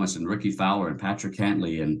Justin Thomas and Ricky Fowler and Patrick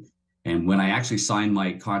Cantley, and when I actually signed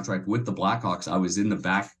my contract with the Blackhawks, I was in the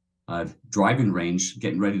back driving range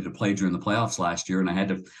getting ready to play during the playoffs last year, and I had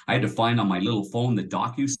to find on my little phone the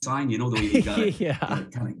DocuSign, the way you gotta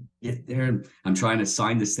kind of get there, and I'm trying to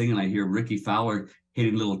sign this thing, and I hear Ricky Fowler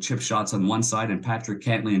hitting little chip shots on one side, and Patrick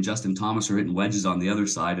Cantley and Justin Thomas are hitting wedges on the other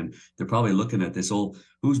side, and they're probably looking at this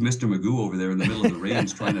who's Mr. Magoo over there in the middle of the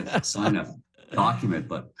range trying to sign a document,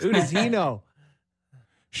 but who does he know?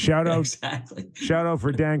 Shout out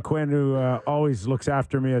for Dan Quinn, who always looks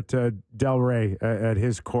after me at Delray at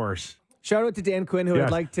his course. Shout out to Dan Quinn, who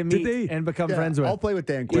I'd like to meet and become friends with. I'll play with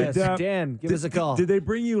Dan Quinn. Yes, Dan, give us a call. Did they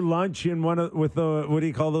bring you lunch in what do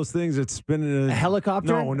you call those things? It's been a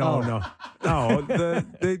helicopter? No.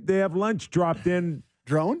 They have lunch dropped in.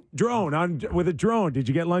 Drone with a drone. Did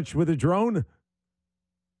you get lunch with a drone?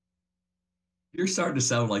 You're starting to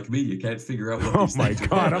sound like me. You can't figure out what Oh my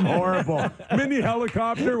God, I'm horrible. Mini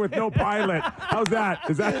helicopter with no pilot. How's that?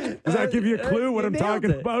 Does that give you a clue what I'm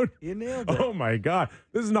talking about? You nailed it. Oh my God.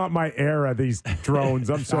 This is not my era, these drones.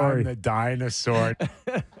 I'm sorry. I'm the dinosaur.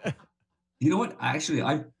 You know what? Actually,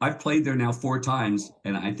 I've played there now 4 times,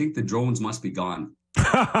 and I think the drones must be gone.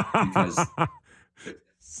 Because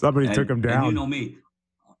somebody took them down. And you know me.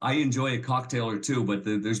 I enjoy a cocktail or two, but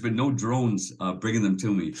there's been no drones bringing them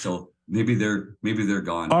to me. So maybe they're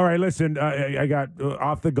gone. All right, listen, I got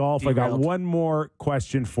off the golf. Derailed. I got one more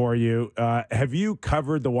question for you. Have you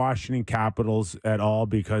covered the Washington Capitals at all?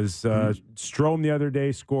 Because Strome the other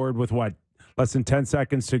day scored with less than 10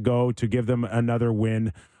 seconds to go to give them another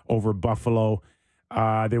win over Buffalo.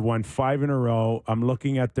 They won 5 in a row. I'm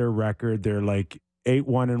looking at their record. They're like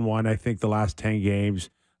 8-1-1, I think, the last 10 games.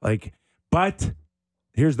 But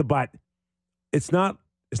here's the but. It's not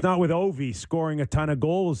with Ovi scoring a ton of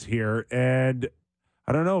goals here, and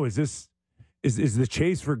I don't know. Is the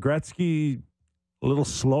chase for Gretzky a little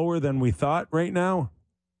slower than we thought right now?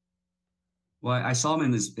 Well, I saw him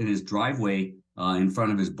in his driveway in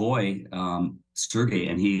front of his boy Sergey,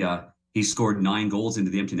 and he scored 9 goals into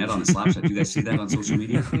the empty net on a slap shot. Do you guys see that on social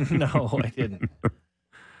media? No, I didn't.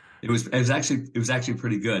 It was actually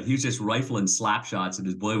pretty good. He was just rifling slap shots, and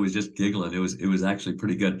his boy was just giggling. It was actually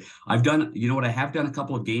pretty good. I have done a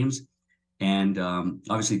couple of games, and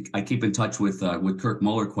obviously I keep in touch with Kirk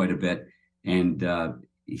Muller quite a bit, and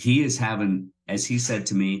he is having, as he said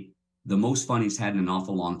to me, the most fun he's had in an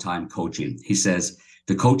awful long time coaching. He says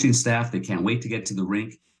the coaching staff, they can't wait to get to the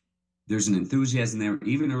rink. There's an enthusiasm there.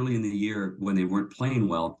 Even early in the year when they weren't playing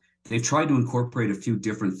well, they've tried to incorporate a few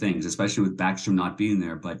different things, especially with Backstrom not being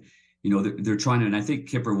there. But, they're trying to, and I think,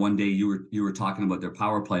 Kyper, one day you were talking about their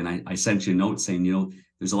power play, and I sent you a note saying,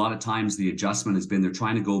 there's a lot of times the adjustment has been they're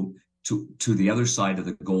trying to go to the other side of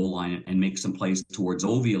the goal line and make some plays towards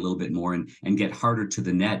Ovi a little bit more and get harder to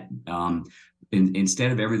the net.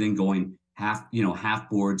 Instead of everything half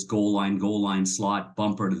boards, goal line, slot,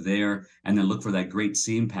 bumper to there, and then look for that great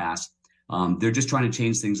seam pass. They're just trying to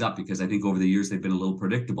change things up because I think over the years they've been a little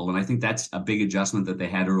predictable. And I think that's a big adjustment that they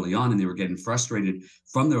had early on, and they were getting frustrated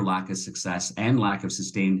from their lack of success and lack of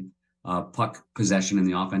sustained puck possession in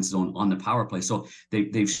the offense zone on the power play. So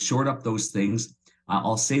they've shored up those things.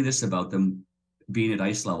 I'll say this about them being at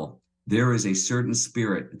ice level. There is a certain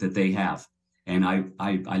spirit that they have. And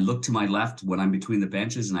I look to my left when I'm between the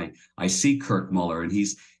benches, and I see Kirk Muller, and he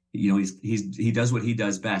does what he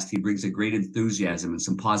does best. He brings a great enthusiasm and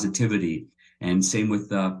some positivity, and same with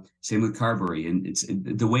Carberry. And it's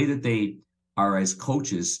the way that they are as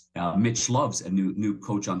coaches. Mitch Love's a new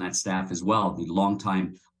coach on that staff as well, the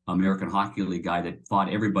longtime American Hockey League guy that fought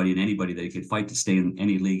everybody and anybody that he could fight to stay in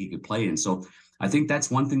any league he could play in. So I think that's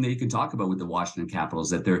one thing that you can talk about with the Washington Capitals,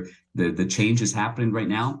 that the change is happening right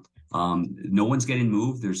now. No one's getting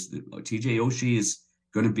moved. There's TJ Oshie is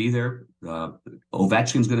going to be there.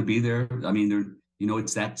 Ovechkin's going to be there. I mean,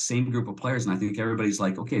 it's that same group of players. And I think everybody's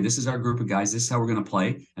like, okay, this is our group of guys. This is how we're going to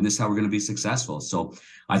play. And this is how we're going to be successful. So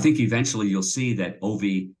I think eventually you'll see that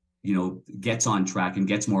Ovi, gets on track and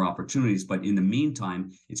gets more opportunities. But in the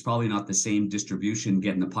meantime, it's probably not the same distribution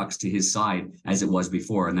getting the pucks to his side as it was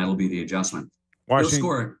before. And that'll be the adjustment. He'll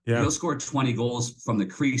score 20 goals from the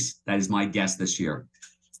crease. That is my guess this year.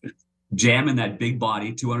 Jamming that big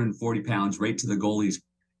body, 240 pounds, right to the goalie's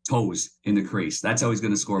toes in the crease. That's how he's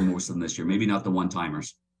going to score most of them this year. Maybe not the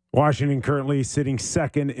one-timers. Washington currently sitting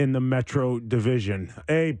second in the Metro Division.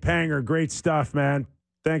 Hey, Panger, great stuff, man.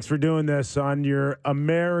 Thanks for doing this on your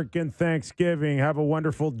American Thanksgiving. Have a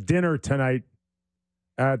wonderful dinner tonight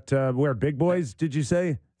at, where, Big Boys, did you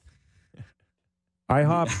say?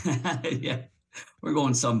 IHOP? Yeah. We're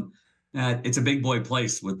going it's a big boy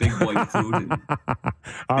place with big boy food and big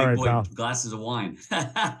boy pal. Glasses of wine.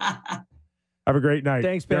 Have a great night.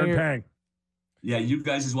 Thanks, Darren Pang. Yeah, you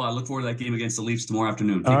guys as well. I look forward to that game against the Leafs tomorrow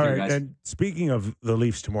afternoon. Take care, guys. And speaking of the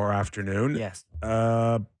Leafs tomorrow afternoon, yes.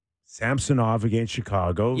 Samsonov against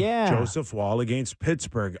Chicago. Yeah. Joseph Woll against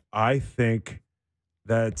Pittsburgh. I think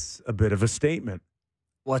that's a bit of a statement.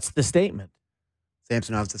 What's the statement?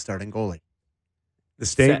 Samsonov's the starting goalie. The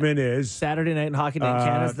statement is Saturday night in Hockey Night in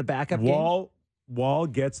Canada's the backup game. Wall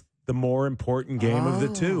gets the more important game of the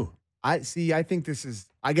two. I think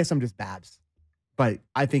I guess I'm just Babs, but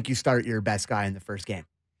I think you start your best guy in the first game,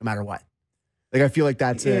 no matter what. Like, I feel like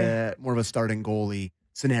that's more of a starting goalie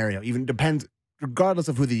scenario. Even depends, regardless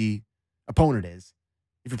of who the opponent is.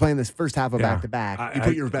 If you're playing this first half of back-to-back, you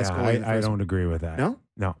put your best goalie in the first I don't agree with that. No?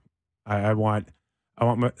 I want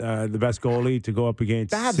the best goalie to go up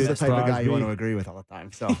against Babs is the type of guy you want to agree with all the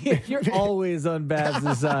time. So You're always on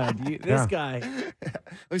Babs' side. This guy.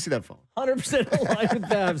 Let me see that phone. 100% aligned with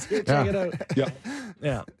Babs. Here, check it out.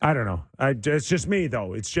 Yeah. I don't know. It's just me,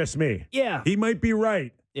 though. It's just me. Yeah. He might be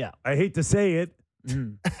right. Yeah. I hate to say it,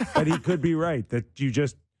 but he could be right, that you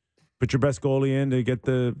just put your best goalie in to get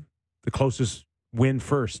the closest win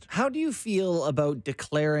first. How do you feel about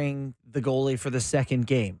declaring the goalie for the second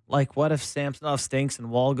game? Like, what if Samsonov stinks and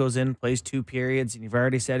Wall goes in, plays 2 periods, and you've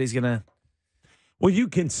already said he's going to... Well, you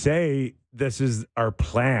can say this is our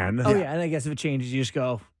plan. Oh, yeah. And I guess if it changes, you just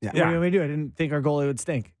go, what do you want me to do? I didn't think our goalie would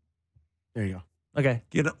stink. There you go. Okay.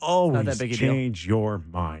 You can always change your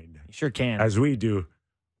mind. You sure can. As we do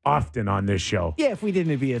often on this show. Yeah, if we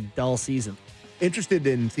didn't, it'd be a dull season. Interested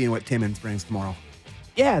in seeing what Timmins brings tomorrow.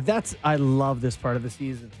 Yeah, I love this part of the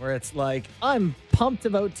season where it's like, I'm pumped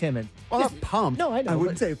about Timmins. Well, not pumped. No, I know. I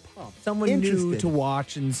wouldn't say pumped. Someone new to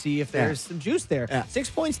watch and see if there's some juice there. Yeah. 6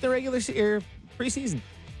 points in the regular preseason.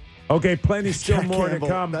 Okay, plenty still Jack more Campbell,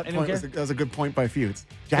 to come. That was a good point by Feuds.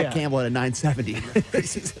 Jack Campbell at a 970 in the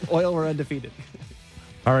preseason. Oil were undefeated.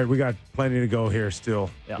 All right, we got plenty to go here still.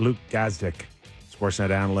 Yeah. Luke Gazdic,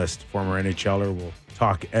 Sportsnet analyst, former NHLer, will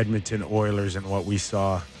talk Edmonton Oilers and what we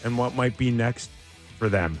saw and what might be next for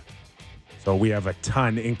them. So we have a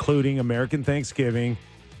ton, including American Thanksgiving.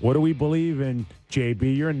 What do we believe in,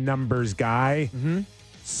 JB? You're a numbers guy.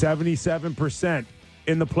 77%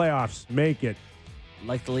 in the playoffs. Make it.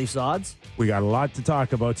 Like the Leafs odds? We got a lot to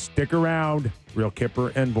talk about. Stick around. Real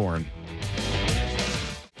Kyper and Bourne.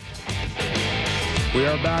 We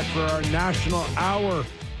are back for our national hour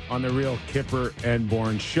on the Real Kyper and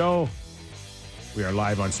Bourne show. We are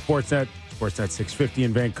live on Sportsnet. Sportsnet 650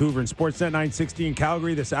 in Vancouver and Sportsnet 960 in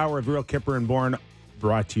Calgary. This hour of Real Kyper and Bourne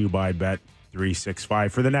brought to you by Bet365.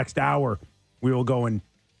 For the next hour, we will go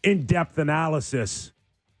in-depth analysis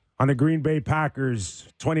on the Green Bay Packers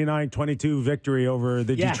 29-22 victory over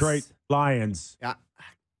the Detroit Lions. Yeah.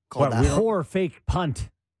 Poor fake punt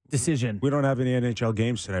decision. We don't have any NHL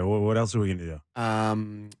games today. What else are we going to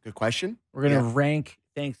do? Good question. We're going to rank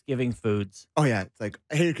Thanksgiving foods. Oh yeah, it's like,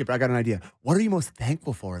 hey, Kyper, I got an idea. What are you most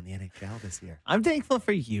thankful for in the NHL this year? I'm thankful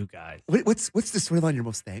for you guys. What's the storyline you're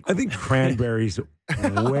most thankful? I think cranberries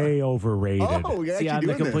way overrated. Oh, See, I'm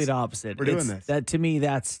the complete opposite. We're doing this. That to me,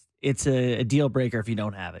 it's a deal breaker if you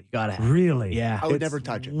don't have it. You gotta have it. Really? Yeah. I would It's never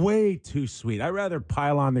touch it. Way too sweet. I'd rather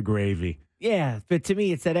pile on the gravy. Yeah, but to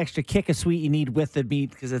me, it's that extra kick of sweet you need with the meat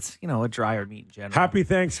because it's a drier meat in general. Happy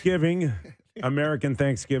Thanksgiving, American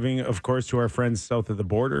Thanksgiving, of course, to our friends south of the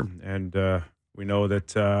border. And we know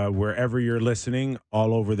that wherever you're listening,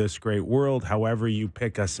 all over this great world, however you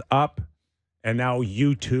pick us up, and now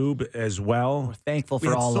YouTube as well. We're thankful We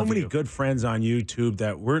for had all so of many you. good friends on YouTube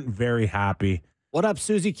that weren't very happy. What up,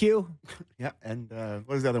 Susie Q? Yeah, and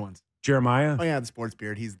what is the other ones? Jeremiah, Oh yeah, the sports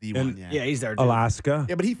beard. He's the And- one. Yeah. Yeah, he's there. Dude. Alaska.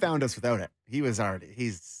 Yeah, but he found us without it. He was already.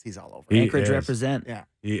 He's all over. He Anchorage is. represent. Yeah.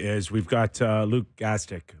 He is. We've got Luke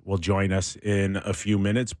Gazdic will join us in a few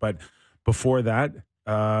minutes. But before that,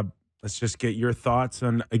 let's just get your thoughts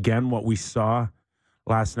on, again, what we saw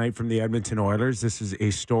last night from the Edmonton Oilers. This is a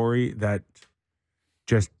story that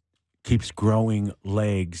just keeps growing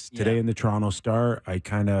legs. Today Yeah. in the Toronto Star, I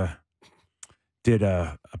kind of did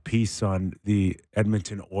a piece on the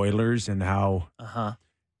Edmonton Oilers and how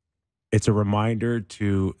it's a reminder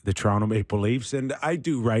to the Toronto Maple Leafs. And I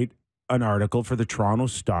do write an article for the Toronto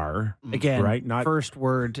Star. Again, Right, not- first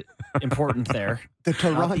word important there. The Not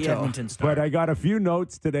Toronto. the Edmonton Star. But I got a few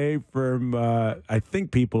notes today from, I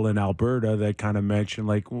think, people in Alberta that kind of mentioned,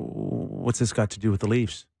 like, what's this got to do with the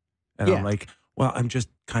Leafs? And Yeah. I'm like, well, I'm just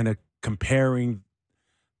kind of comparing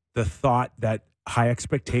the thought that high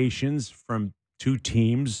expectations from two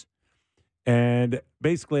teams. And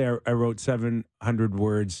basically, I wrote 700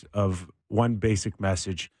 words of one basic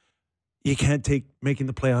message. You can't take making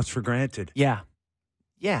the playoffs for granted. Yeah.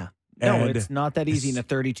 Yeah. No, And it's not that easy in a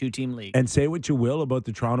 32-team league. And say what you will about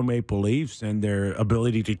the Toronto Maple Leafs and their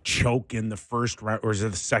ability to choke in the first round, or is it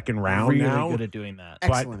the second round really now? good at doing that.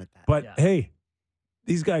 Excellent at that. But Yeah. hey,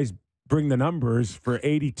 these guys bring the numbers for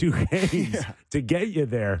 82 games Yeah. to get you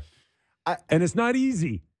there. And it's not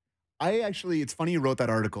easy. It's funny you wrote that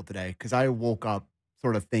article today because I woke up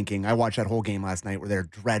sort of thinking, I watched that whole game last night where they're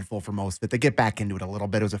dreadful for most of it. They get back into it a little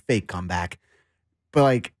bit. It was a fake comeback. But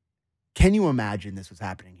like, can you imagine this was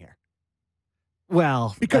happening here?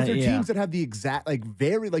 Well, Because they're yeah. teams that have the exact,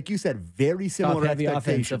 like you said, very similar Top-heavy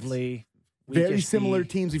expectations. offensively. Very weakest similar D.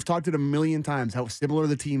 teams. We've talked it a million times how similar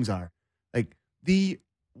the teams are. Like, the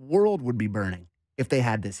world would be burning if they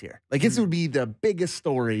had this here. Like, this would be the biggest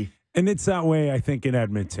story. And it's that way, I think, in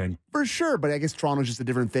Edmonton. For sure, but I guess Toronto's just a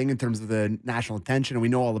different thing in terms of the national attention, and we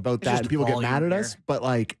know all about It's that, just and people get volume mad at here. us, but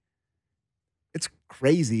like, it's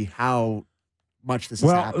crazy how much this is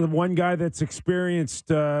happening. Well, one guy that's experienced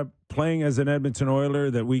playing as an Edmonton Oiler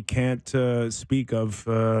that we can't speak of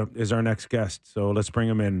is our next guest. So let's bring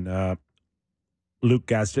him in. Luke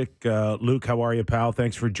Gazdic. Luke, how are you, pal?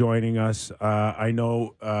 Thanks for joining us. I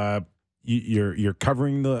know you're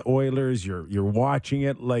covering the Oilers. You're watching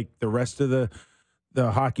it like the rest of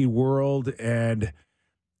the hockey world, and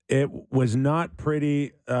it was not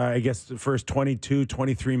pretty. I guess the first 22,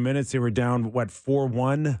 23 minutes, they were down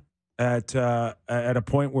 4-1 at a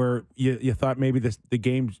point where you thought maybe the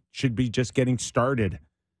game should be just getting started.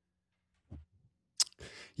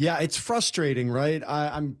 Yeah, it's frustrating, right?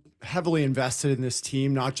 I'm heavily invested in this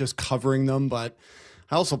team, not just covering them, but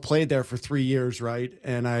I also played there for 3 years, right?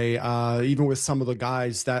 And I, even with some of the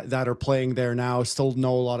guys that are playing there now, still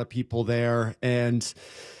know a lot of people there. And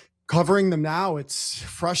covering them now, it's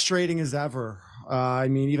frustrating as ever. I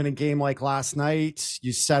mean, even a game like last night,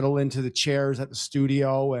 you settle into the chairs at the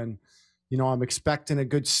studio and, I'm expecting a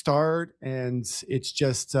good start, and it's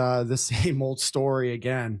just the same old story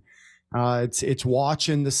again. It's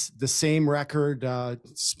watching the same record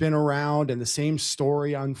spin around and the same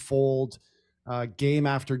story unfold game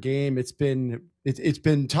after game. It's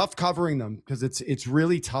been tough covering them because it's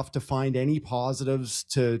really tough to find any positives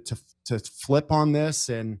to flip on this.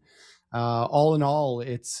 And all in all,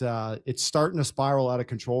 it's starting to spiral out of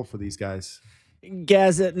control for these guys.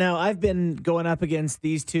 Gaz, now I've been going up against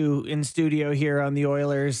these two in studio here on the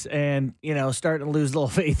Oilers and, starting to lose a little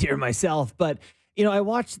faith here myself. But, I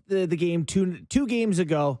watched the game two games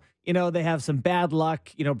ago. They have some bad luck.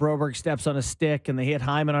 Broberg steps on a stick and they hit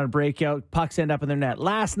Hyman on a breakout. Pucks end up in their net.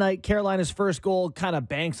 Last night, Carolina's first goal kind of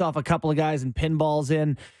banks off a couple of guys and pinballs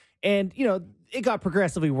in. And, it got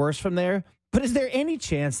progressively worse from there. But is there any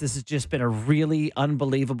chance this has just been a really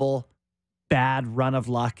unbelievable bad run of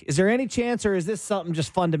luck? Is there any chance, or is this something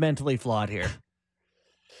just fundamentally flawed here?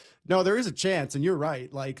 No, there is a chance, and you're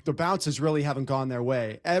right. Like, the bounces really haven't gone their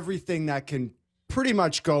way. Everything that can pretty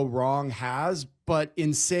much go wrong has, but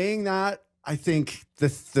in saying that, I think the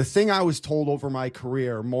thing I was told over my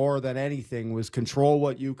career more than anything was control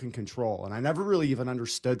what you can control. And I never really even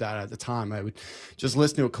understood that at the time. I would just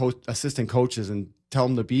listen to assistant coaches and tell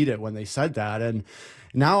them to beat it when they said that. And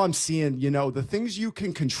now I'm seeing, the things you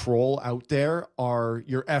can control out there are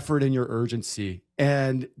your effort and your urgency.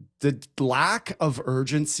 And the lack of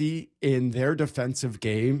urgency in their defensive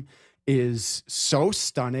game is so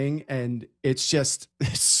stunning. And it's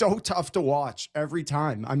so tough to watch every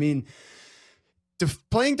time. I mean,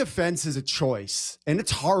 playing defense is a choice, and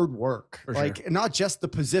it's hard work. Not just the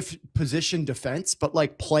position defense, but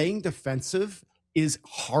like playing defensive is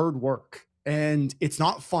hard work, and it's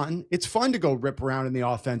not fun. It's fun to go rip around in the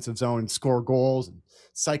offensive zone and score goals and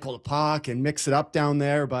cycle the puck and mix it up down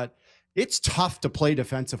there, but it's tough to play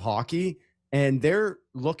defensive hockey, and they're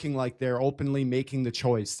looking like they're openly making the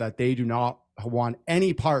choice that they do not want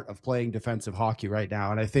any part of playing defensive hockey right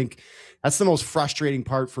now. And I think that's the most frustrating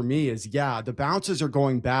part for me is, the bounces are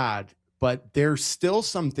going bad, but there's still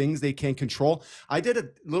some things they can't control. I did a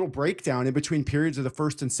little breakdown in between periods of the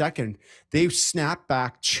first and second. They've snapped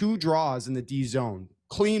back 2 draws in the D zone,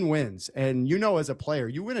 clean wins. And as a player,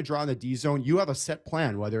 you win a draw in the D zone, you have a set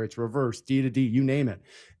plan, whether it's reverse, D to D, you name it.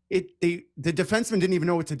 The defenseman didn't even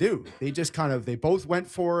know what to do. They just they both went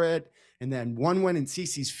for it. And then one went in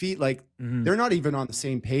Cece's feet. They're not even on the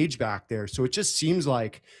same page back there. So it just seems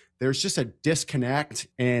like there's just a disconnect,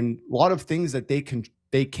 and a lot of things that they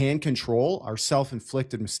can control are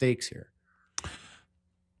self-inflicted mistakes here.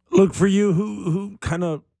 Look, for you, who kind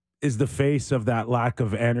of is the face of that lack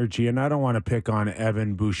of energy, and I don't want to pick on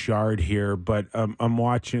Evan Bouchard here, but I'm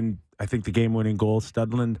watching, I think, the game-winning goal,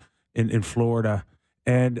 Studland in Florida,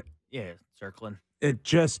 and circling. It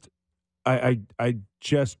just, I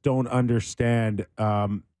just don't understand,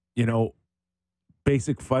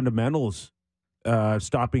 basic fundamentals,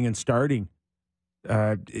 stopping and starting.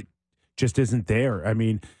 It just isn't there. I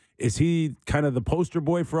mean, is he kind of the poster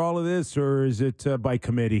boy for all of this, or is it by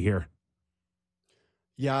committee here?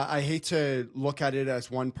 Yeah, I hate to look at it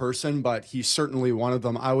as one person, but he's certainly one of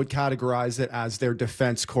them. I would categorize it as their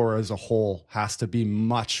defense core as a whole has to be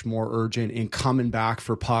much more urgent in coming back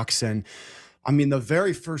for pucks. And I mean, the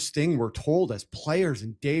very first thing we're told as players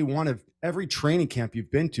in day one of every training camp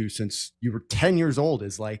you've been to since you were 10 years old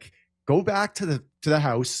is go back to the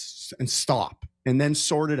house and stop, and then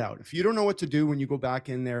sort it out. If you don't know what to do when you go back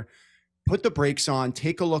in there, put the brakes on,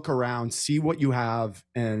 take a look around, see what you have,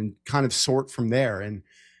 and kind of sort from there. And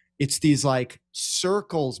it's these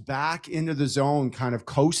circles back into the zone, kind of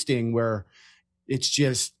coasting, where it's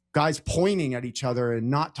just guys pointing at each other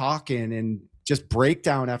and not talking, and just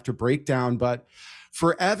breakdown after breakdown. But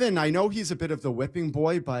for Evan, I know he's a bit of the whipping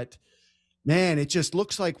boy, but man, it just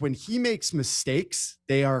looks like when he makes mistakes,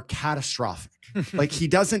 they are catastrophic. He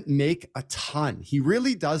doesn't make a ton. He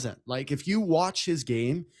really doesn't. If you watch his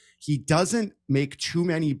game, he doesn't make too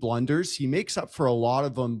many blunders. He makes up for a lot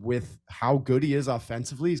of them with how good he is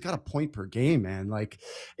offensively. He's got a point per game, man.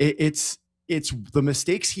 It's the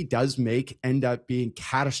mistakes he does make end up being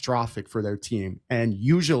catastrophic for their team, and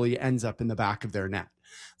usually ends up in the back of their net.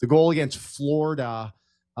 The goal against Florida,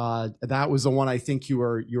 that was the one I think you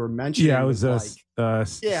were mentioning. Yeah, it was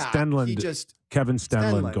Stenlund, Kevin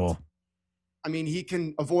Stenlund goal. I mean, he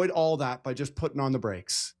can avoid all that by just putting on the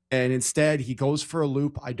brakes. And instead he goes for a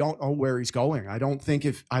loop. I don't know where he's going. I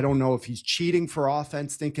don't know if he's cheating for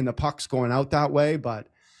offense, thinking the puck's going out that way, but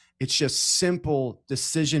it's just simple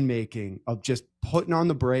decision-making of just putting on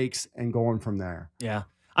the brakes and going from there. Yeah.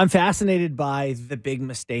 I'm fascinated by the big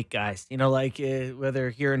mistake guys,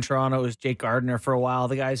 whether here in Toronto it was Jake Gardiner for a while,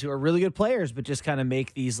 the guys who are really good players, but just kind of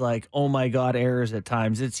make these oh my God errors at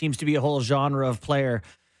times. It seems to be a whole genre of player.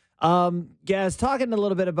 Gaz, talking a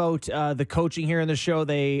little bit about the coaching here in the show.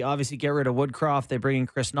 They obviously get rid of Woodcroft. They bring in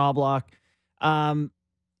Chris Knobloch. Could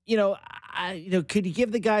you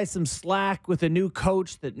give the guys some slack with a new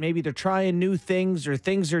coach that maybe they're trying new things or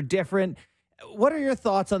things are different? What are your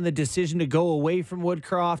thoughts on the decision to go away from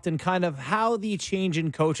Woodcroft and kind of how the change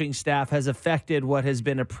in coaching staff has affected what has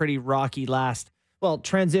been a pretty rocky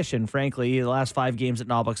transition, frankly, the last 5 games that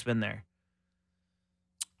Knobloch's been there?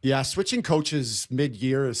 Yeah, switching coaches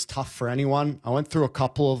mid-year is tough for anyone. I went through a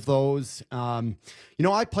couple of those.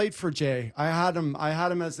 I played for Jay. I had him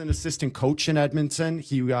as an assistant coach in Edmonton.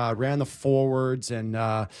 He ran the forwards, and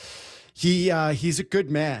he's a good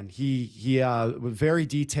man. He was very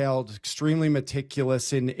detailed, extremely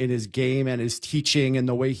meticulous in his game and his teaching and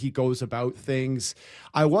the way he goes about things.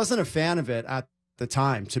 I wasn't a fan of it at the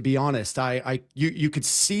time, to be honest. You could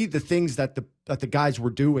see the things that the guys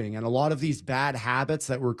were doing and a lot of these bad habits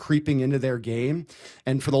that were creeping into their game.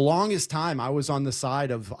 And for the longest time, I was on the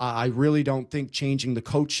side of I really don't think changing the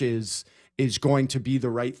coaches is going to be the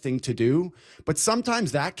right thing to do. But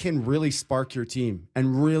sometimes that can really spark your team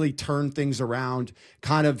and really turn things around,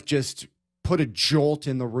 kind of just put a jolt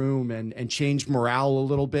in the room and change morale a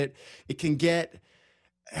little bit. It can get,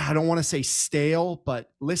 I don't want to say stale, but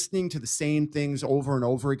listening to the same things over and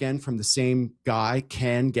over again from the same guy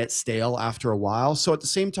can get stale after a while. So at the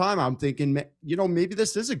same time, I'm thinking, maybe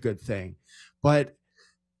this is a good thing. But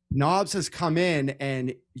Knobs has come in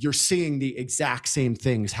and you're seeing the exact same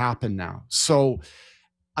things happen now. So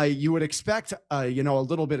you would expect, a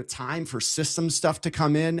little bit of time for system stuff to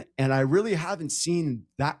come in. And I really haven't seen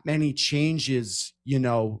that many changes,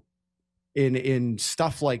 in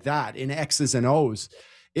stuff like that, in X's and O's.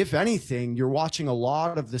 If anything, you're watching a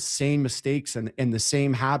lot of the same mistakes and the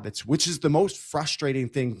same habits, which is the most frustrating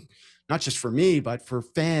thing, not just for me, but for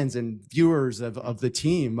fans and viewers of the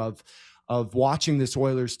team, of watching this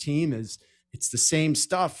Oilers team. Is it's the same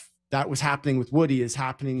stuff that was happening with Woody is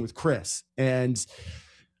happening with Chris. And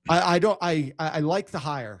I like the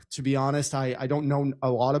hire, to be honest. I don't know a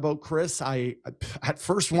lot about Chris. I at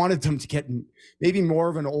first wanted them to get maybe more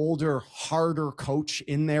of an older, harder coach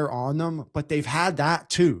in there on them, but they've had that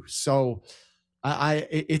too. So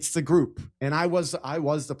it's the group, and I was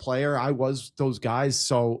the player. I was those guys.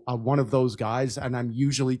 So I'm one of those guys, and I'm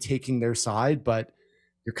usually taking their side, but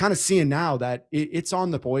you're kind of seeing now that it's on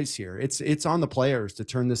the boys here. It's on the players to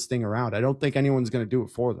turn this thing around. I don't think anyone's going to do it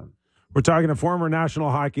for them. We're talking to former National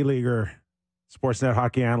Hockey Leaguer, Sportsnet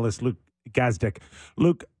hockey analyst Luke Gazdic.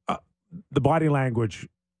 Luke, the body language,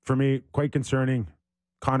 for me, quite concerning.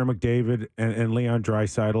 Connor McDavid and Leon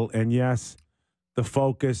Draisaitl. And yes, the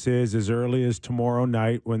focus is as early as tomorrow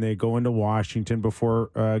night when they go into Washington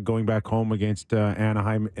before going back home against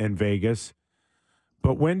Anaheim and Vegas.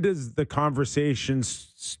 But when does the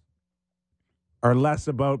conversations are less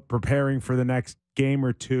about preparing for the next game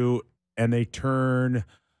or two and they turn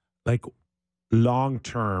like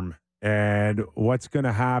long-term, and what's going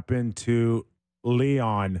to happen to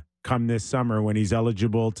Leon come this summer when he's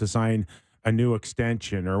eligible to sign a new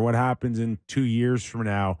extension, or what happens in 2 years from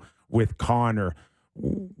now with Connor?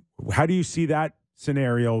 How do you see that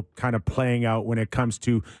scenario kind of playing out when it comes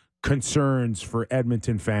to concerns for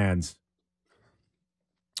Edmonton fans?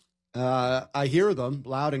 I hear them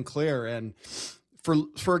loud and clear. And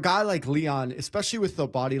for a guy like Leon, especially with the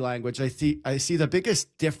body language, I see the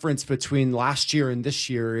biggest difference between last year and this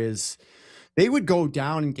year is they would go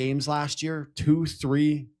down in games last year, 2,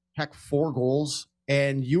 3, heck, 4 goals,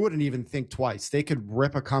 and you wouldn't even think twice. They could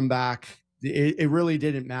rip a comeback. It really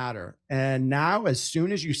didn't matter. And now, as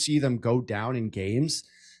soon as you see them go down in games,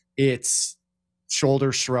 it's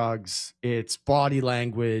shoulder shrugs, it's body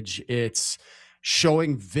language, it's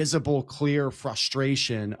showing visible, clear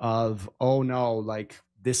frustration of, oh no, like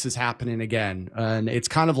this is happening again. And it's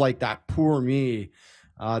kind of like that poor me.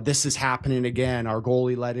 This is happening again. Our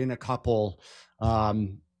goalie let in a couple.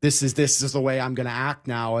 This is the way I'm going to act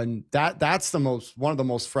now. And that's one of the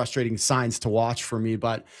most frustrating signs to watch for me.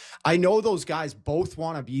 But I know those guys both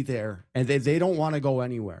want to be there, and they don't want to go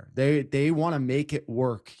anywhere. They want to make it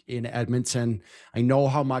work in Edmonton. I know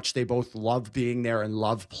how much they both love being there and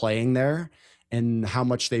love playing there, and how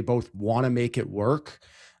much they both want to make it work.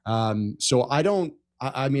 So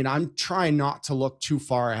I'm trying not to look too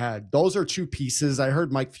far ahead. Those are two pieces. I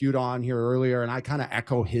heard Mike Futa on here earlier, and I kind of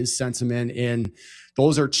echo his sentiment in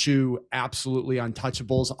those are two absolutely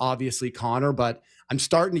untouchables, obviously Connor, but I'm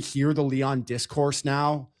starting to hear the Leon discourse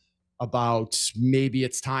now about maybe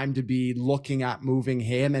it's time to be looking at moving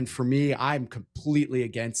him. And for me, I'm completely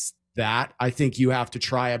against that. I think you have to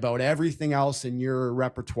try about everything else in your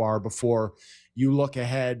repertoire before you look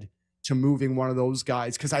ahead to moving one of those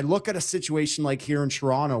guys. Because I look at a situation like here in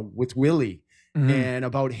Toronto with Willie and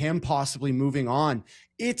about him possibly moving on.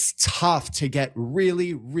 It's tough to get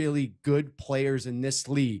really, really good players in this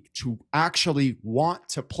league to actually want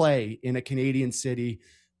to play in a Canadian city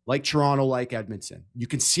like Toronto, like Edmonton. You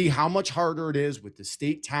can see how much harder it is with the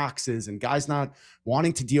state taxes and guys not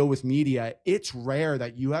wanting to deal with media. It's rare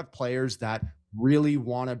that you have players that really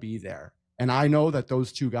want to be there. And I know that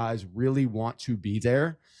those two guys really want to be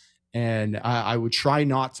there. And I would try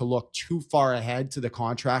not to look too far ahead to the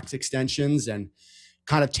contract extensions and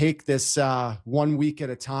kind of take this 1 week at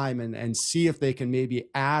a time and see if they can maybe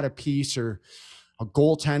add a piece or a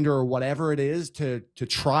goaltender or whatever it is to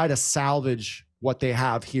try to salvage what they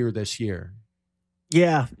have here this year.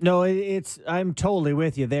 Yeah, no, I'm totally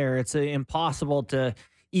with you there. It's impossible to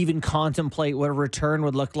even contemplate what a return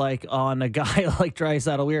would look like on a guy like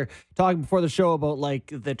Draisaitl. We were talking before the show about like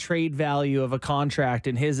the trade value of a contract,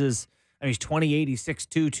 and his is, I mean, he's 28, he's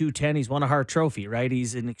 6'2", 210. He's won a Hart Trophy, right?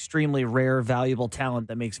 He's an extremely rare, valuable talent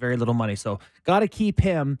that makes very little money. So got to keep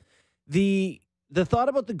him. The thought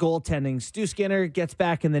about the goaltending, Stu Skinner gets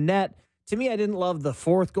back in the net. To me, I didn't love the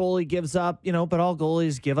fourth goal he gives up, but all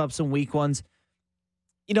goalies give up some weak ones.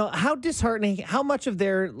 How disheartening, how much of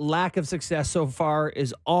their lack of success so far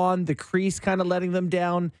is on the crease kind of letting them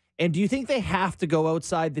down? And do you think they have to go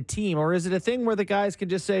outside the team? Or is it a thing where the guys can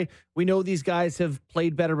just say, we know these guys have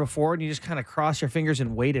played better before, and you just kind of cross your fingers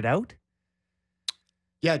and wait it out?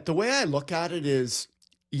 Yeah, the way I look at it is,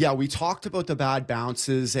 we talked about the bad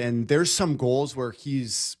bounces, and there's some goals where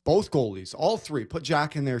both goalies, all three, put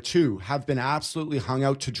Jack in there too, have been absolutely hung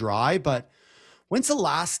out to dry. But when's the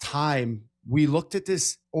last time we looked at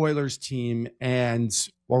this Oilers team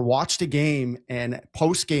or watched a game, and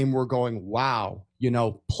post-game we're going, wow,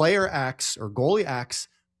 player X or goalie X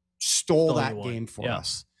stole that game for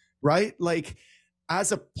us, right? Like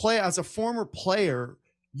as a former player,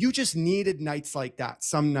 you just needed nights like that.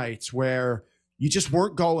 Some nights where you just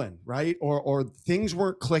weren't going, right? Or things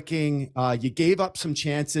weren't clicking. You gave up some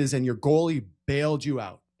chances and your goalie bailed you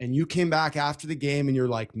out. And you came back after the game and you're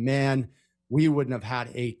like, man, we wouldn't have had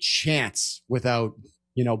a chance without,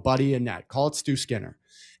 Buddy and net. Call it Stu Skinner.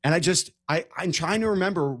 And I'm trying to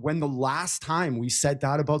remember when the last time we said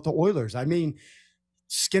that about the Oilers. I mean,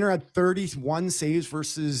 Skinner had 31 saves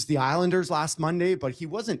versus the Islanders last Monday, but he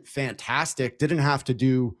wasn't fantastic. Didn't have to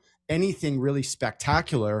do anything really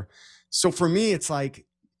spectacular. So for me, it's like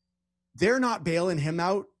they're not bailing him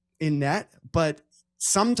out in net, but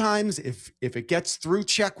sometimes if it gets through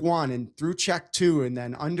check one and through check two and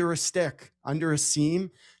then under a stick, under a seam,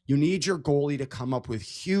 you need your goalie to come up with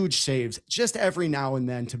huge saves just every now and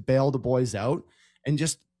then to bail the boys out. And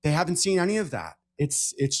they haven't seen any of that.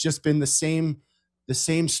 It's just been the same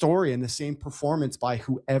story and the same performance by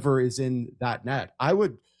whoever is in that net. I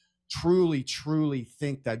would truly, truly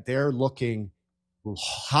think that they're looking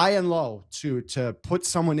high and low to put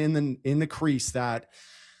someone in the crease that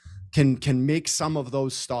can make some of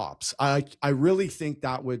those stops. I really think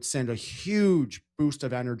that would send a huge boost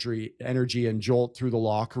of energy and jolt through the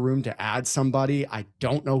locker room to add somebody. I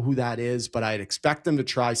don't know who that is, but I'd expect them to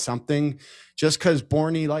try something just because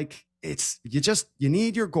Bourne, like you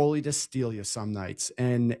need your goalie to steal you some nights.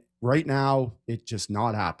 And right now it's just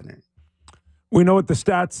not happening. We know what the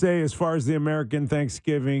stats say as far as the American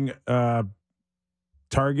Thanksgiving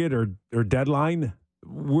target or deadline.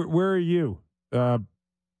 Where are you?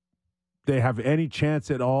 They have any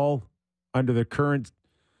chance at all under the current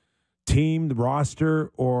team, the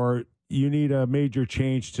roster, or you need a major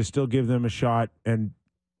change to still give them a shot? And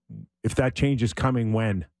if that change is coming,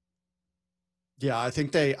 when? Yeah,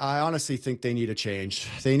 I honestly think they need a change.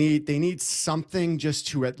 They need something just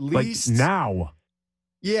to at least now.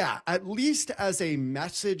 Yeah, at least as a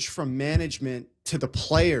message from management to the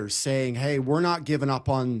players saying, hey, we're not giving up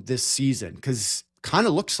on this season, because kind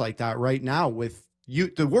of looks like that right now with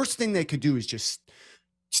you. The worst thing they could do is just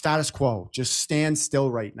status quo, just stand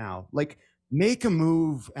still right now. Like make a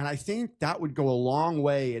move. And I think that would go a long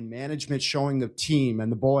way in management showing the team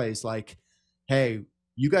and the boys like, hey,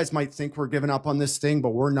 you guys might think we're giving up on this thing,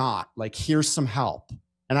 but we're not. Like, here's some help.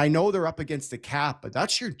 And I know they're up against the cap, but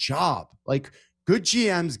that's your job. Like, good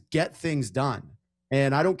GMs get things done.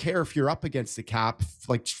 And I don't care if you're up against the cap,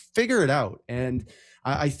 like figure it out. And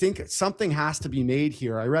I think something has to be made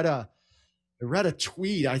here. I read a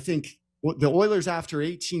tweet. I think the Oilers after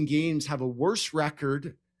 18 games have a worse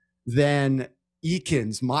record than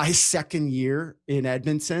Eakins, my second year in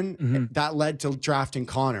Edmonton. Mm-hmm. That led to drafting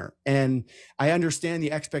Connor. And I understand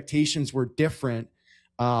the expectations were different.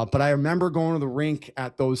 But I remember going to the rink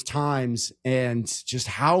at those times and just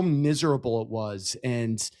how miserable it was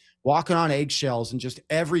and walking on eggshells, and just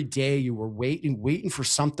every day you were waiting for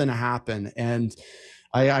something to happen. And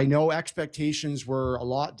I know expectations were a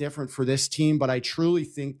lot different for this team, but I truly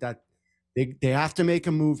think that they have to make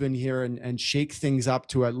a move in here and shake things up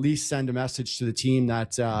to at least send a message to the team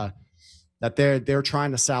that they're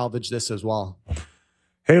trying to salvage this as well.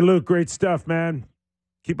 Hey, Luke, great stuff, man.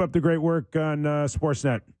 Keep up the great work on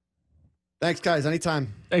Sportsnet. Thanks, guys.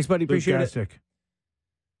 Anytime. Thanks, buddy. Appreciate it. Gazdic.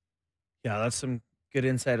 Yeah, that's some good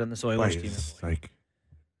insight on this Oilers team. It's like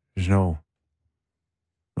there's no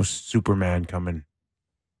Superman coming.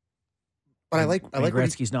 But I like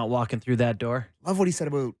Gretzky's not walking through that door. Love what he said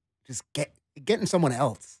about just getting someone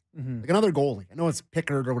else, like another goalie. I know it's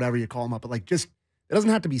Pickard or whatever you call him up, but like just it doesn't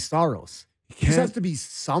have to be Saros. It just has to be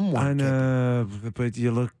someone. But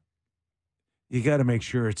you got to make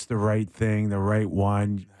sure it's the right thing, the right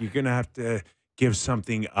one. You're gonna have to give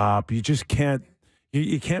something up. You just can't.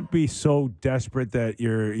 You can't be so desperate that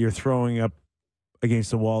you're throwing up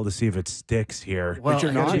against the wall to see if it sticks here. Well, but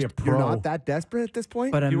you're not that desperate at this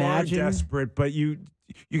point. But imagine you are desperate, but you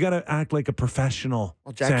you got to act like a professional.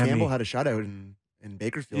 Well, Jack Sammy. Campbell had a shutout in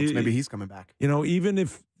Bakersfield, so maybe he's coming back. You know, even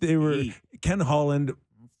if they were Ken Holland,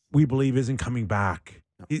 we believe isn't coming back.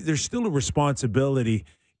 No. There's still a responsibility.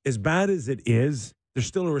 As bad as it is, there's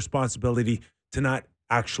still a responsibility to not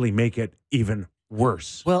actually make it even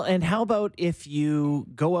worse. Well, and how about if you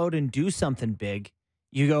go out and do something big?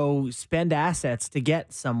 You go spend assets to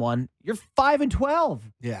get someone. You're 5-12.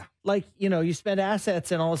 Yeah. Like, you know, you spend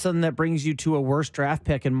assets and all of a sudden that brings you to a worse draft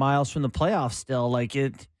pick and miles from the playoffs still. Like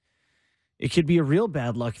it could be a real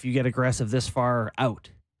bad luck if you get aggressive this far out.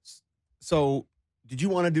 So, did you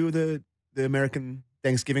want to do the American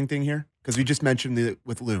Thanksgiving thing here? Because we just mentioned it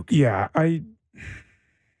with Luke. Yeah, Are you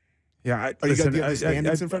got the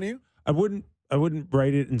standings in front of you? I wouldn't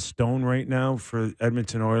write it in stone right now for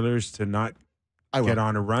Edmonton Oilers to not get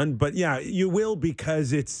on a run. But yeah, you will,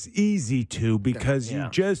 because it's easy to, because you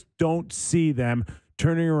just don't see them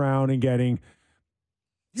turning around and getting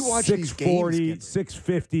You watch 640, these games,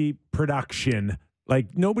 650 production.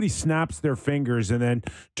 Like, nobody snaps their fingers and then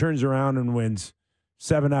turns around and wins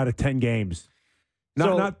 7 out of 10 games.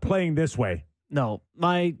 Not playing this way. No,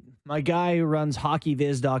 my guy who runs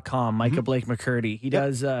hockeyviz.com, Micah Blake McCurdy, he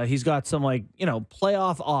does, he's got some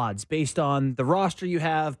playoff odds based on the roster you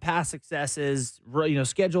have, past successes,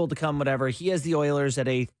 scheduled to come, whatever. He has the Oilers at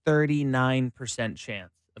a 39%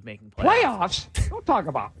 chance of making playoffs. Don't talk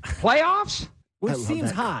about playoffs. Which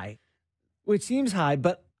seems high,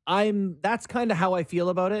 but that's kind of how I feel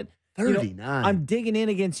about it. 39. I'm digging in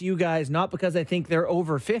against you guys, not because I think they're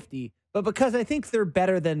over 50, but because I think they're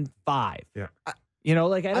better than 5. Yeah. I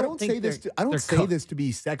don't say this to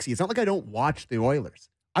be sexy. It's not like I don't watch the Oilers.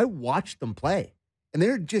 I watch them play, and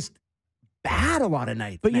they're just bad a lot of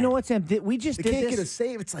nights. But you know what, Sam? We can't get a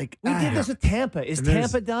save. It's like we did this with Tampa. Is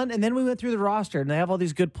Tampa done? And then we went through the roster, and they have all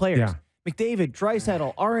these good players. Yeah. McDavid,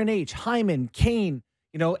 Draisaitl, RNH, Hyman, Kane,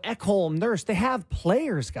 Ekholm, Nurse. They have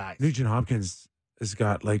players, guys. Nugent Hopkins has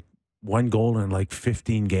got like 1 goal in like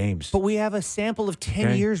 15 games. But we have a sample of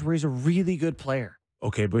 10 years where he's a really good player.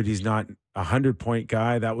 Okay, but he's not a 100-point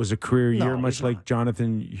guy. That was a career year, much like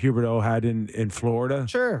Jonathan Huberdeau had in Florida.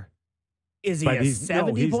 Sure. Is he a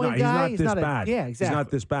 70-point guy? He's not this bad. Yeah, exactly. He's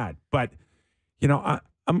not this bad. But,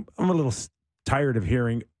 I'm a little tired of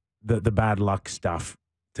hearing the bad luck stuff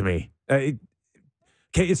to me. Okay,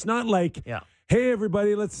 it's not like, hey,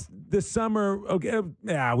 everybody, this summer,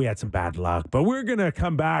 we had some bad luck, but we're going to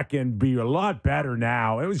come back and be a lot better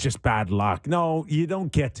now. It was just bad luck. No, you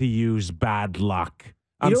don't get to use bad luck.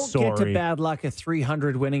 I'm sorry. You don't get to bad luck a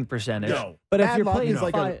 300 winning percentage. No. But bad if you're luck playing is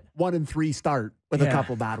like a 1-3 start with a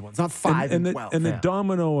couple bad ones, not 5 and 12. And the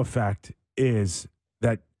domino effect is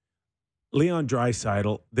that Leon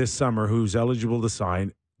Draisaitl this summer, who's eligible to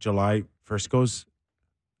sign July 1st, goes,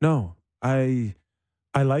 no, I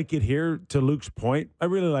like it here, to Luke's point. I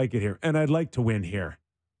really like it here, and I'd like to win here.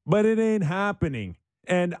 But it ain't happening.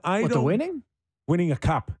 And winning a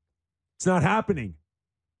cup. It's not happening.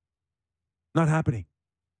 Not happening.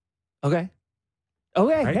 Okay.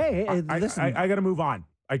 Right? Hey, listen. I got to move on.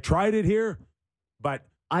 I tried it here, but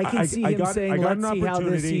I can see him saying, let's see how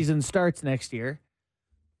this season starts next year.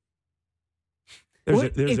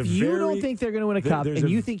 If you don't think they're going to win a cup and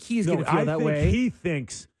you think he's going to feel that way. He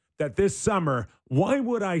thinks that this summer, why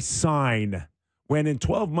would I sign when in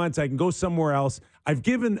 12 months I can go somewhere else? I've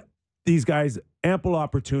given these guys ample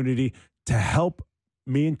opportunity to help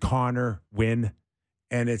me and Connor win,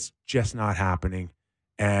 and it's just not happening.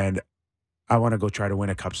 And I want to go try to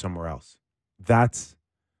win a cup somewhere else. That's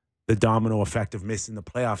the domino effect of missing the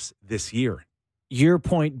playoffs this year. Your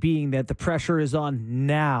point being that the pressure is on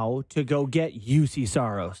now to go get UC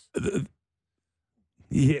Saros.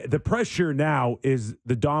 The pressure now is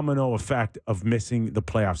the domino effect of missing the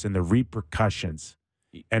playoffs and the repercussions.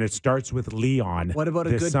 And it starts with Leon. What about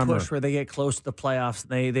a good push where they get close to the playoffs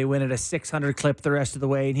and they win at a 600 clip the rest of the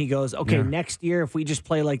way, and he goes, okay, next year, if we just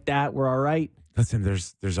play like that, we're all right? Listen,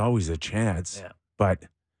 there's always a chance. Yeah. But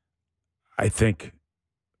I think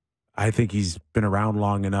he's been around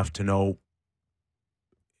long enough to know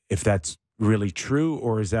if that's really true,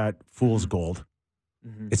 or is that fool's gold?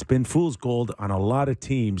 Mm-hmm. It's been fool's gold on a lot of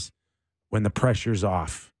teams when the pressure's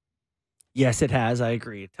off. Yes, it has. I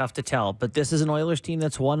agree. Tough to tell. But this is an Oilers team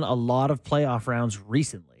that's won a lot of playoff rounds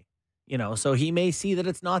recently. So he may see that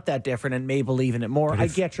it's not that different and may believe in it more. I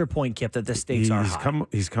get your point, Kip, that the stakes are high.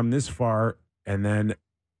 He's come this far, and then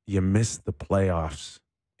you miss the playoffs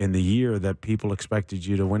in the year that people expected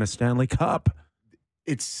you to win a Stanley Cup.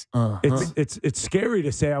 It's scary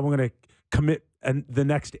to say I'm going to commit the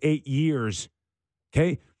next 8 years.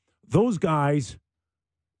 Okay, those guys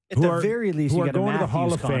at the very least, you got a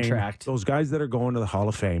Matthews contract. Those guys that are going to the Hall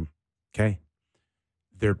of Fame. Okay,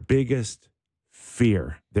 their biggest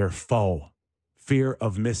fear, their foe, fear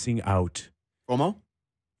of missing out,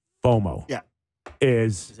 FOMO. Yeah.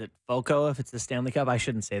 Is it FOCO if it's the Stanley Cup? I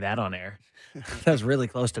shouldn't say that on air. That was really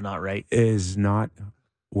close to not right. Is not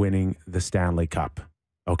winning the Stanley Cup.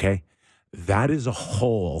 Okay? That is a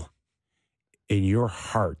hole in your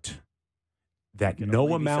heart that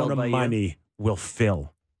no amount of money will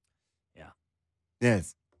fill. Yeah.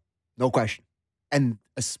 Yes. No question. And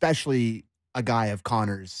especially a guy of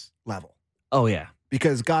Connor's level. Oh, yeah.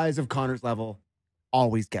 Because guys of Connor's level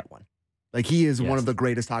always get one. Like, he is one of the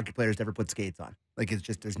greatest hockey players to ever put skates on. Like, it's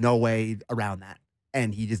just, there's no way around that.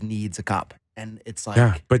 And he just needs a cup. And it's like.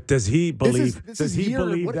 Yeah, but does he believe.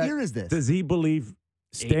 What that, year is this? Does he believe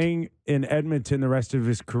staying in Edmonton the rest of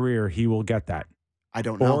his career, he will get that? I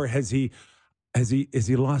don't know. Or has he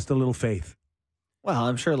lost a little faith? Well,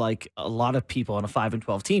 I'm sure like a lot of people on a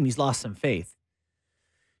 5-12 team, he's lost some faith.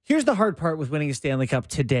 Here's the hard part with winning a Stanley Cup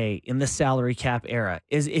today in the salary cap era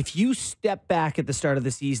is if you step back at the start of the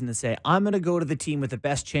season and say, I'm going to go to the team with the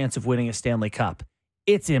best chance of winning a Stanley Cup,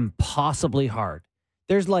 it's impossibly hard.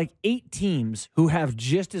 There's like 8 teams who have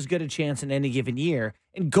just as good a chance in any given year.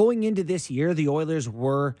 And going into this year, the Oilers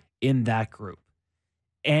were in that group.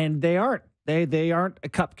 And they aren't. They aren't a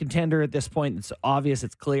cup contender at this point. It's obvious.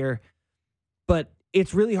 It's clear. But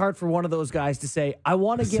it's really hard for one of those guys to say, I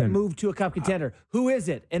want to get moved to a cup contender. Who is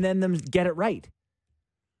it? And then them get it right.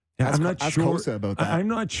 Yeah, I'm not sure about that. I'm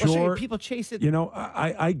not sure. Well, people chase it. You know,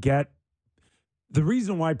 I get the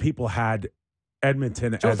reason why people had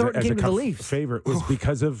Edmonton as a cup favorite was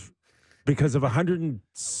because of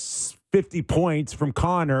 150 points from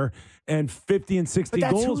Connor and 50 and 60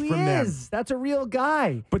 goals from them. That's a real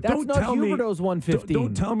guy. But that's don't not tell Huberdeau's 115.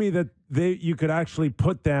 Don't tell me that you could actually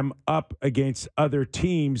put them up against other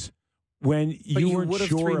teams when you weren't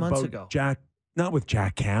sure about Jack, not with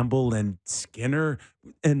Jack Campbell and Skinner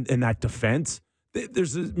and that defense.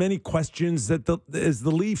 There's as many questions that as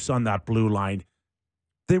the Leafs on that blue line.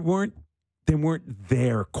 They weren't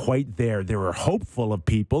quite there. They were hopeful of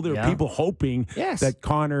people. There were people hoping that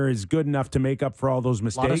Connor is good enough to make up for all those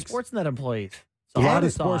mistakes. A lot of Sportsnet employees. A lot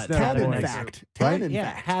of Sportsnet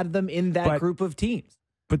employees. Had them in that group of teams.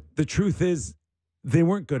 But the truth is, they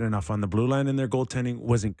weren't good enough on the blue line, and their goaltending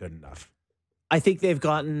wasn't good enough. I think they've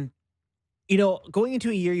gotten, going into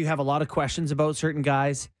a year, you have a lot of questions about certain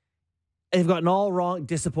guys. They've gotten all wrong,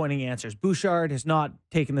 disappointing answers. Bouchard has not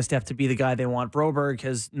taken the step to be the guy they want. Broberg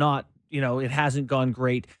has not, it hasn't gone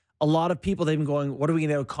great. A lot of people, they've been going, what are we going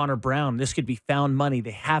to do with Connor Brown? This could be found money.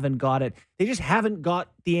 They haven't got it. They just haven't got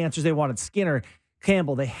the answers they wanted. Skinner,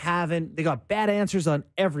 Campbell, they got bad answers on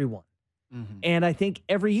everyone. Mm-hmm. And I think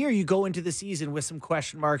every year you go into the season with some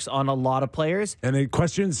question marks on a lot of players. And the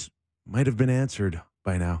questions might have been answered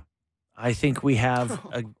by now. I think we have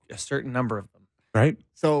a certain number of them. Right?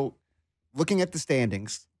 So looking at the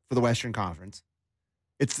standings for the Western Conference,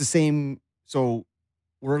 it's the same. So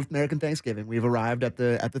we're American Thanksgiving. We've arrived at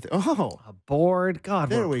the a board. God,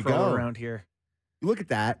 there we go around here. You look at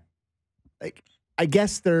that. Like, I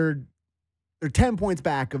guess they're 10 points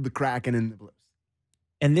back of the Kraken and the Blues.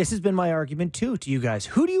 And this has been my argument, too, to you guys.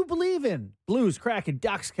 Who do you believe in? Blues, Kraken,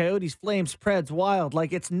 Ducks, Coyotes, Flames, Preds, Wild.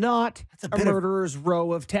 Like, it's not a murderer's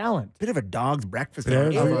row of talent. Bit of a dog's breakfast.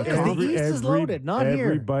 The East is loaded, not here.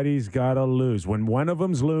 Everybody's got to lose. When one of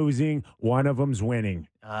them's losing, one of them's winning.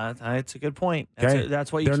 That's a good point. Okay?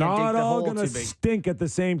 That's why you can't dig the hole too big. They're not all going to stink at the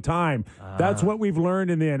same time. That's what we've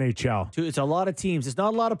learned in the NHL. It's a lot of teams. It's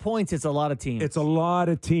not a lot of points. It's a lot of teams. It's a lot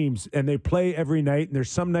of teams, and they play every night. And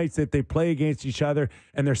there's some nights that they play against each other,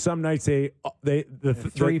 and there's some nights the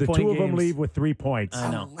two of them leave with 3 points.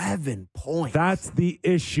 I know. 11 points. That's the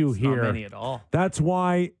issue here. Not many at all. That's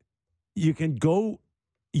why you can go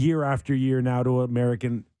year after year now to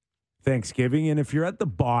American Thanksgiving, and if you're at the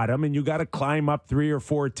bottom and you got to climb up 3 or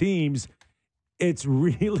 4 teams, it's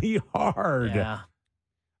really hard. Yeah.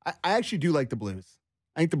 I actually do like the Blues.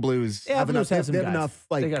 I think the Blues have enough.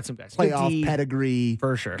 They got some guys. Playoff pedigree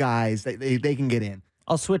for sure. Guys. They can get in.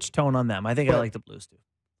 I'll switch tone on them. I think I like the Blues too.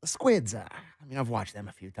 The Squids. I've watched them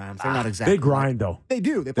a few times. They're not exactly. They grind though. They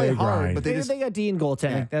do. They play hard, but they got Dean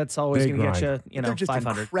goaltending. Yeah. That's always going to get you. They're just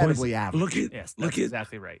 500. Incredibly average. Look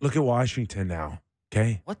exactly right. Look at Washington now.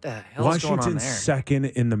 Okay. What the hell is going on there? Washington's second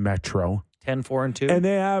in the Metro. 10-4-2. And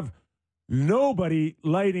they have nobody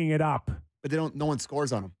lighting it up. But no one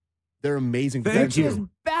scores on them. They're amazing. Which is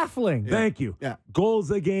baffling. Yeah. Thank you. Yeah. Goals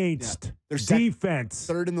against. Their defense.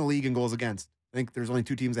 Third in the league in goals against. I think there's only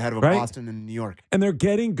 2 teams ahead of them, Boston and New York. And they're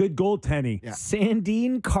getting good goaltending. Yeah.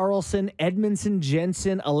 Sandin, Carlson, Edmondson,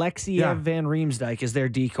 Jensen, Alexiev, Van Riemsdyk is their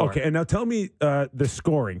D corps. Okay, and now tell me the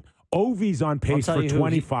scoring. Ovi's on pace tell for you who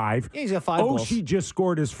 25. Yeah, he's got 5 goals. Oshie just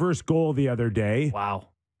scored his first goal the other day. Wow.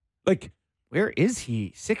 Like, Where is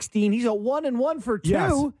he? 16. He's a 1-1 for 2.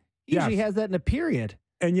 Yes. He usually Yes. has that in a period.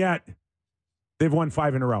 and yet they've won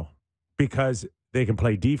 5 in a row because they can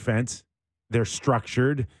play defense, they're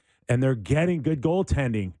structured, and they're getting good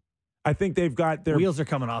goaltending. I think they've got their wheels are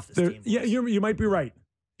coming off this team. Yeah, you might be right.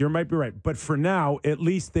 You might be right. But for now, at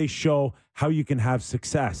least they show how you can have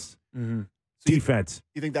success. Mm-hmm. Defense.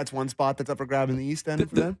 You think that's one spot that's up for grab in the East End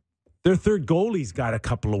for them? Their third goalie's got a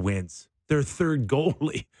couple of wins. Their third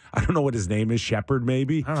goalie. I don't know what his name is. Shepherd,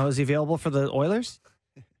 maybe. I don't know. Is he available for the Oilers?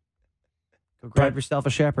 Go grab yourself a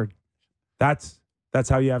Shepherd. That's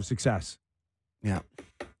how you have success. Yeah.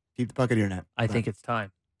 Keep the puck in your net. I think it's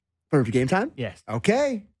time. For game time? Yes.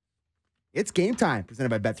 Okay. It's game time, presented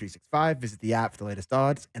by Bet365. Visit the app for the latest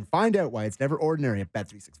odds and find out why it's never ordinary at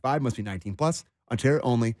Bet365. Must be 18 plus. Ontario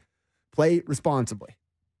only. Play responsibly.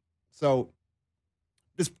 So,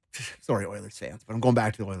 sorry, Oilers fans, but I'm going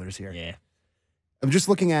back to the Oilers here. Yeah. I'm just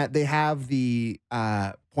looking at, they have the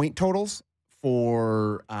point totals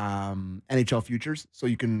for NHL futures. So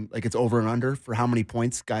you can, like, it's over and under for how many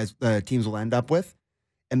points teams will end up with.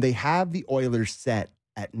 And they have the Oilers set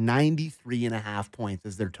at 93.5 points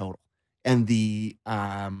as their total. And the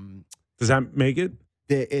does that make it?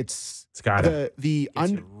 It's got it.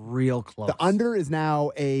 It's real close. The under is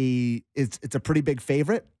now it's a pretty big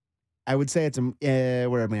favorite. I would say it's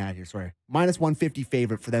where am I at here? Sorry, minus 150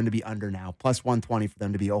 favorite for them to be under now, plus 120 for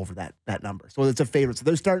them to be over that number. So it's a favorite. So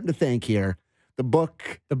they're starting to think here. The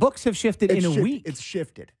books have shifted in a week. It's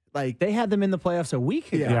shifted. Like they had them in the playoffs a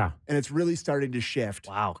week ago. Yeah. And it's really starting to shift.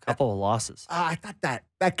 Wow, a couple of losses. I thought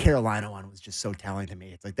that Carolina one was just so telling to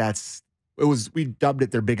me. It's like we dubbed it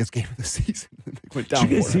their biggest game of the season. They went down.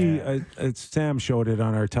 Did you see? Sam showed it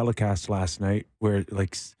on our telecast last night. Where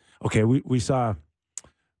we saw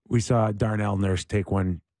Darnell Nurse take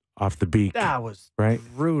one off the beak. That was right,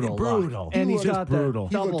 brutal, brutal, and he's got brutal.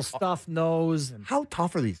 the double stuffed nose. And how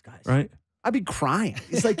tough are these guys? Right, I'd be crying.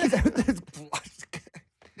 It's like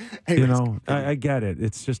anyways, I get it.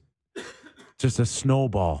 It's just a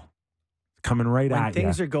snowball coming right at you.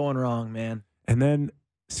 Things are going wrong, man. And then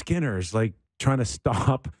Skinner's like trying to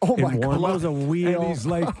stop. Oh my God! Blows a wheel. And he's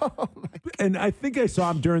like, and I think I saw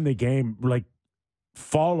him during the game, like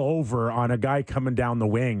fall over on a guy coming down the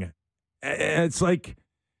wing. It's like,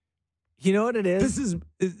 you know what it is?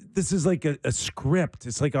 This is like a script.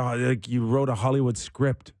 It's like you wrote a Hollywood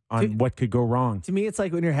script on what could go wrong. To me, it's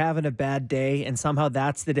like when you're having a bad day and somehow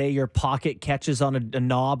that's the day your pocket catches on a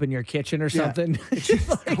knob in your kitchen or something. It's just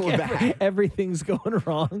like everything's going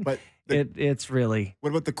wrong. But it's really. What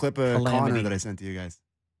about the clip of calamity. Connor that I sent to you guys?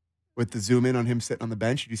 With the zoom in on him sitting on the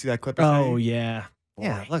bench. Did you see that clip? Oh, yeah. Boy.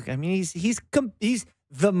 Yeah, look, I mean, he's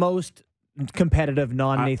the most competitive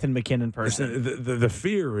non-Nathan McKinnon person. The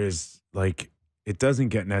fear is like it doesn't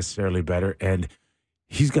get necessarily better, and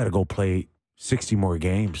he's got to go play 60 more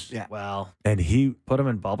games. Yeah. Well, and he put him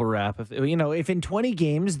in bubble wrap. If in 20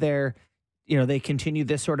 games they continue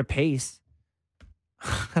this sort of pace,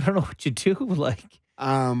 I don't know what you do. Like,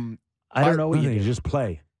 I don't know what you do. You just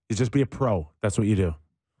play. You just be a pro. That's what you do.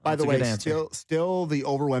 By the way, still the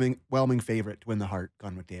overwhelming favorite to win the Hart,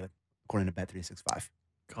 Connor McDavid, according to Bet365.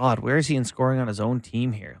 God, where is he in scoring on his own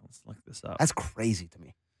team here? Let's look this up. That's crazy to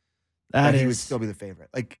me. He would still be the favorite.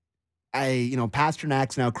 Like,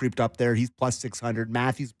 Pasternak's now creeped up there. He's plus 600.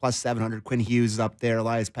 Matthews plus 700. Quinn Hughes is up there.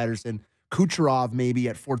 Elias Pettersson. Kucherov maybe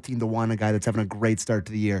at 14-1, a guy that's having a great start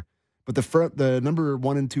to the year. But the number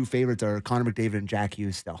 1 and 2 favorites are Connor McDavid and Jack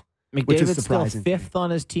Hughes still. McDavid's still 5th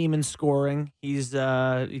on his team in scoring. He's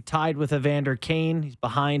tied with Evander Kane. He's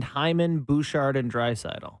behind Hyman, Bouchard, and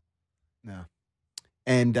Draisaitl. No.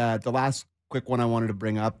 And the last quick one I wanted to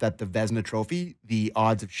bring up, that the Vezina Trophy, the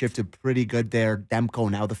odds have shifted pretty good there. Demko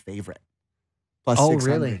now the favorite. Plus 600.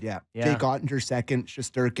 Really? Yeah. Jake Ottinger second.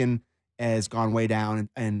 Shesterkin has gone way down,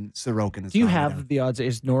 and Sorokin has Do you gone way have down. the odds?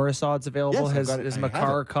 Is Norris odds available? Yes, Has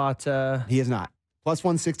Makar caught? He is not. Plus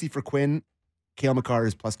 160 for Quinn. Cale Makar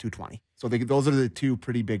is plus 220. So those are the two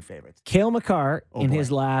pretty big favorites. Cale Makar, in his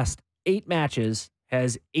last 8 matches,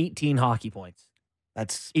 has 18 hockey points.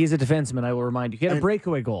 He's a defenseman, I will remind you. He had a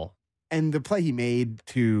breakaway goal. And the play he made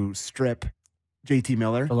to strip JT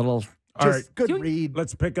Miller. A little... All right, good read.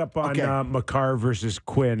 Let's pick up on Makar versus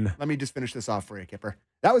Quinn. Let me just finish this off for you, Kyper.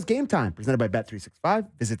 That was Game Time, presented by Bet365.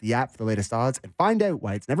 Visit the app for the latest odds and find out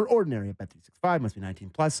why it's never ordinary at Bet365. Must be 18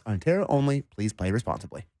 plus. Ontario only. Please play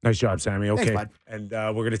responsibly. Nice job, Sammy. Okay. Thanks, bud. And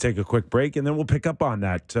we're going to take a quick break, and then we'll pick up on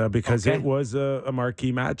that because it was a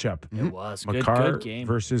marquee matchup. It was. Makar good game.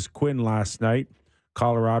 versus Quinn last night.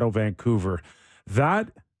 Colorado, Vancouver.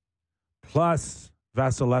 That plus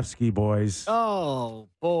Vasilevsky boys. Oh,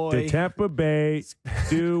 boy. Did Tampa Bay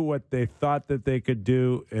do what they thought that they could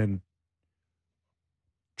do and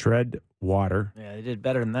tread water? Yeah, they did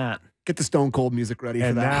better than that. Get the Stone Cold music ready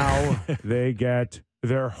And for that. now they get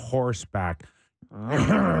their horse back.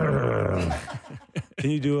 Can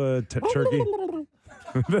you do a turkey?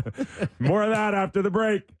 More of that after the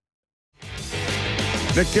break.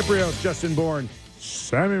 Nick Kypreos, Justin Bourne,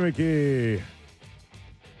 Sammy McKee.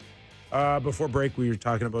 Before break, we were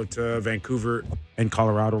talking about Vancouver and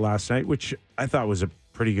Colorado last night, which I thought was a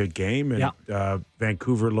pretty good game. And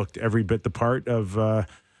Vancouver looked every bit the part of a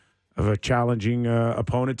challenging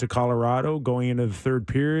opponent to Colorado going into the third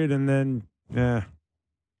period, and then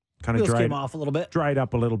kind of came off a little bit. Dried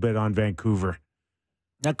up a little bit on Vancouver.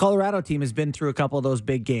 That Colorado team has been through a couple of those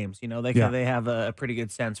big games. You know, they have a pretty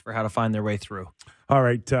good sense for how to find their way through. All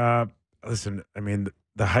right. Listen, I mean,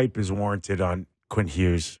 the hype is warranted on Quinn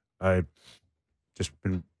Hughes. I've just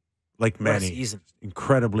been, like many,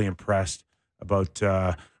 incredibly impressed about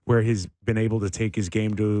where he's been able to take his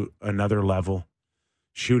game to another level.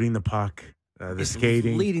 Shooting the puck, the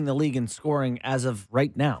skating. Leading the league in scoring as of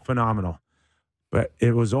right now. Phenomenal. But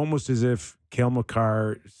it was almost as if Cale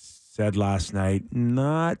Makar said last night,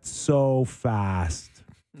 not so fast.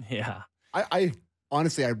 Yeah. I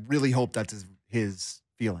honestly, I really hope that's his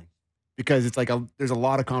feeling, because it's like there's a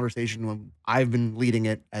lot of conversation when I've been leading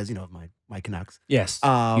it as, you know, my Canucks. Yes.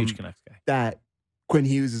 Huge Canucks guy. That Quinn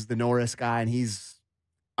Hughes is the Norris guy and he's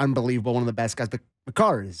unbelievable, one of the best guys, but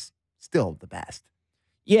Makar is still the best.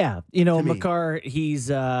 Yeah. You know, Makar, he's,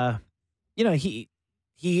 you know, he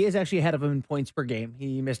is actually ahead of him in points per game.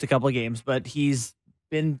 He missed a couple of games, but he's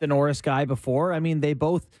been the Norris guy before. I mean, they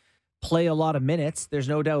both play a lot of minutes, there's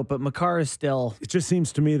no doubt, but Makar is still... It just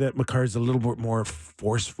seems to me that Makar is a little bit more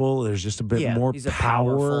forceful. There's just a bit more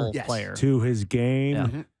power to his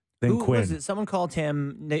game than Quinn. Was it? Someone called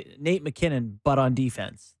him Nate McKinnon, but on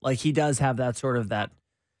defense. Like, he does have that sort of that...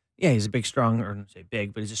 Yeah, he's a big, strong, or I don't say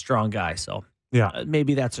big, but he's a strong guy, so... Yeah.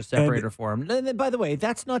 Maybe that's a separator for him. And then, by the way,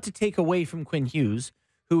 that's not to take away from Quinn Hughes,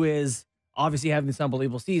 who is obviously having this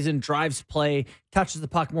unbelievable season, drives play, touches the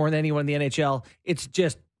puck more than anyone in the NHL. It's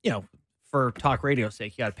just, you know, for talk radio's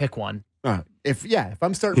sake, you got to pick one. If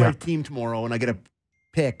I'm starting my team tomorrow and I get a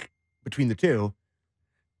pick between the two,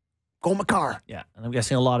 go Makar. Yeah, and I'm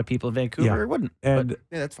guessing a lot of people in Vancouver wouldn't. And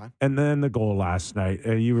yeah, that's fine. And then the goal last night,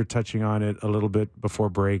 you were touching on it a little bit before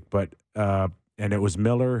break, but and it was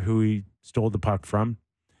Miller who he stole the puck from,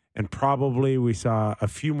 and probably we saw a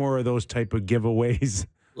few more of those type of giveaways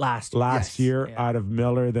last year out of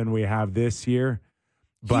Miller than we have this year.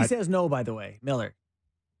 But he says no, by the way, Miller.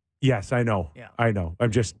 Yes, I know. Yeah. I know.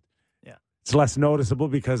 I'm just, it's less noticeable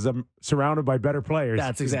because I'm surrounded by better players.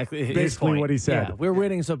 That's exactly his basically point. what he said. Yeah, we're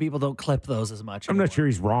winning so people don't clip those as much. I'm not sure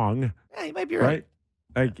he's wrong. Yeah, he might be right.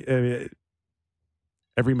 Like,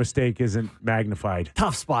 every mistake isn't magnified.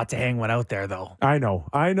 Tough spot to hang one out there, though. I know.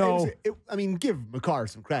 I mean, give Makar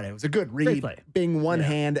some credit. It was a good read. Being one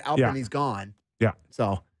hand up and he's gone. Yeah.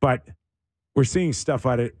 So, but we're seeing stuff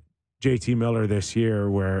out of JT Miller this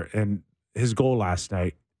year and his goal last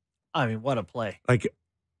night. I mean, what a play. Like,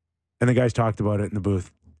 and the guys talked about it in the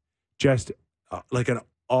booth. Just like an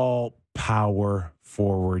all-power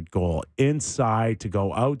forward goal. Inside to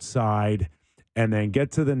go outside and then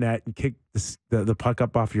get to the net and kick the puck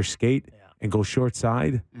up off your skate and go short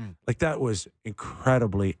side. Like, that was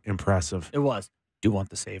incredibly impressive. It was. Do want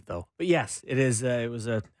the save, though. But yes, it is. It was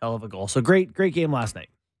a hell of a goal. So great game last night.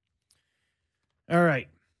 All right.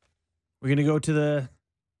 We're going to go to the...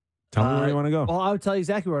 Tell me where you want to go. Well, I'll tell you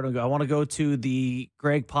exactly where I want to go. I want to go to the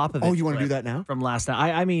Greg Popovich. Oh, you want to do that now? From last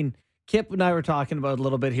night. I mean, Kip and I were talking about it a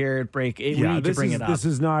little bit here at break. We need to bring it up. This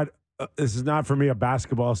is not for me a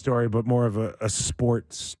basketball story, but more of a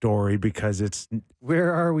sports story, because it's...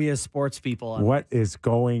 Where are we as sports people? What is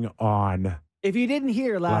going on? If you didn't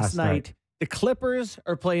hear last night, the Clippers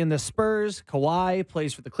are playing the Spurs. Kawhi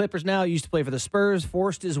plays for the Clippers now. He used to play for the Spurs,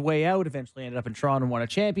 forced his way out, eventually ended up in Toronto and won a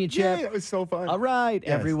championship. Yeah, it was so fun. All right.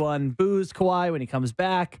 Yes. Everyone boos Kawhi when he comes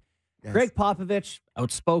back. Yes. Greg Popovich,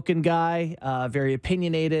 outspoken guy, very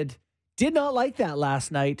opinionated. Did not like that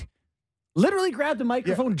last night. Literally grabbed the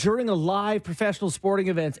microphone during a live professional sporting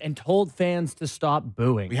event and told fans to stop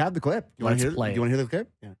booing. We have the clip. Do you want to hear the clip?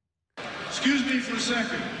 Yeah. Excuse me for a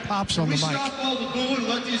second. Pops on the mic. Can we stop all the booing and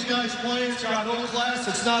let these guys play? It's got no class.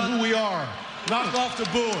 It's not who we are. Knock off the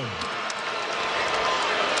booing.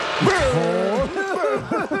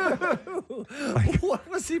 What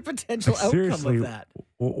was the potential outcome of that?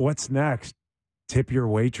 What's next? Tip your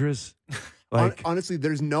waitress? Honestly,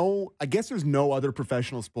 there's no other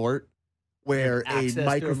professional sport where a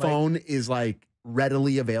microphone is like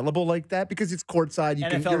readily available like that because it's courtside.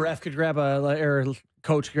 NFL ref could grab or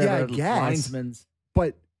coach could grab a linesman's.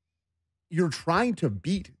 But you're trying to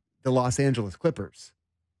beat the Los Angeles Clippers.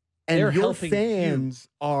 And your fans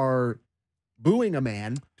are booing a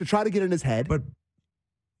man to try to get in his head. But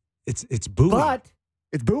it's booing. But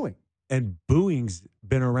it's booing. And booing's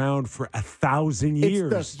been around for 1,000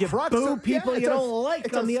 years. It's the you boo people you don't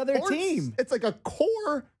like on the other team. It's like a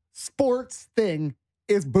core sports thing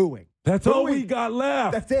is booing. That's all we got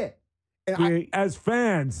left. That's it. And as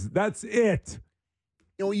fans, that's it.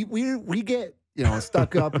 You know, we get, you know,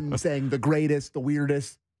 stuck up in saying the greatest, the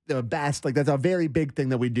weirdest, the best. Like, that's a very big thing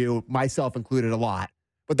that we do, myself included, a lot.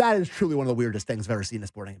 But that is truly one of the weirdest things I've ever seen in a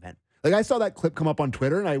sporting event. Like, I saw that clip come up on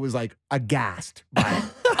Twitter, and I was, like, aghast by it.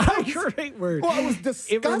 Great word. Well, it was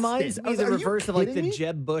disgusting. It reminds me of the reverse of, like, the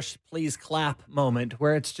Jeb Bush please clap moment,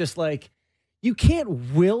 where it's just like, you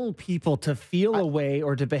can't will people to feel a way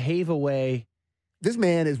or to behave a way. This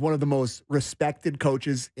man is one of the most respected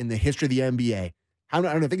coaches in the history of the NBA. I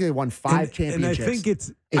don't think they won 5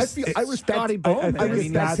 championships. And I think I respect Scotty Bowman. I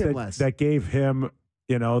respect him less. That gave him,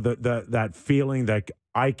 you know, that feeling that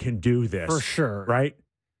I can do this For sure. right?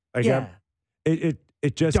 Like, Yeah.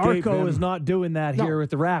 It just gave Darko him, is not doing that here with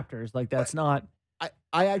the Raptors. Like, that's not.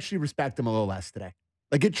 I actually respect him a little less today.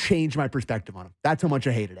 Like, it changed my perspective on him. That's how much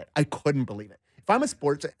I hated it. I couldn't believe it. If I'm a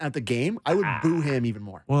sports at the game, I would boo him even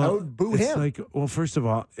more. Well, I would boo it's him. like, well, first of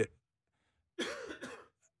all,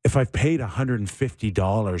 if I've paid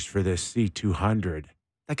 $150 for this C200,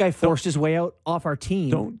 That guy forced his way out off our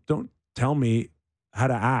team. don't tell me how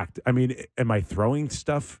to act. I mean, am I throwing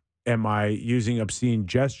stuff? Am I using obscene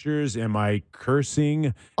gestures? Am I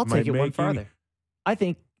cursing? I'll take it one farther. I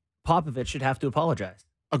think Popovich should have to apologize.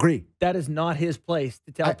 Agree. That is not his place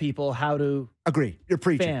to tell people how to. Agree. You're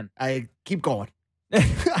preaching. Fan. I keep going.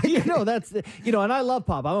 You know, that's, you know, and I love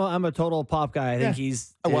Pop. I'm a total Pop guy. I think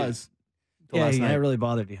he's. I was. Yeah, that really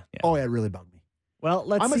bothered you. Yeah. Oh, yeah, it really bugged me. Well,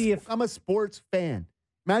 let's see if. I'm a sports fan.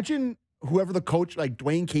 Imagine whoever the coach, like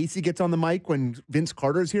Dwayne Casey, gets on the mic when Vince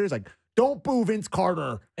Carter's here. He's like, don't boo Vince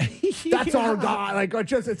Carter. That's our guy. Like,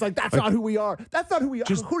 it's like, that's not who we are. That's not who we are.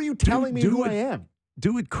 Who are you telling me who I am?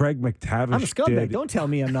 Do what Craig McTavish I'm a scumbag. did. Don't tell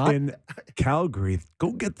me I'm not. In Calgary,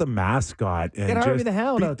 go get the mascot and Get Harvey just the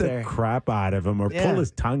Hound beat out the there. crap out of him or pull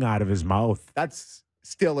his tongue out of his mouth. That's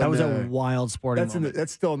still that was a wild sporting moment.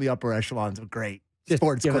 That's still in the upper echelons of great Just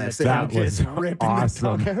sports give it clips. a That was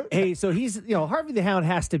awesome. Hey, so he's, you know, Harvey the Hound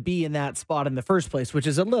has to be in that spot in the first place, which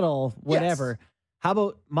is a little whatever. Yes. How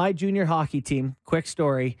about my junior hockey team? Quick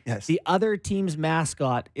story. Yes. The other team's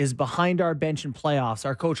mascot is behind our bench in playoffs.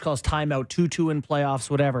 Our coach calls timeout, 2-2 in playoffs,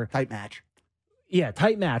 whatever. Tight match. Yeah,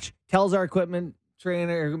 tight match. Tells our equipment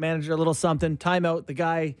trainer, manager a little something. Timeout. The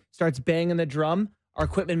guy starts banging the drum. Our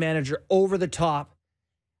equipment manager over the top.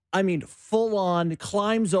 I mean, full on,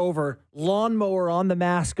 climbs over, lawnmower on the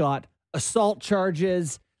mascot, assault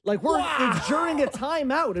charges. Like, it's during a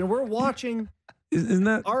timeout, and we're watching. Isn't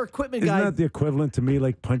that our equipment guy? Isn't that the equivalent to me,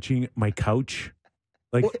 like punching my couch?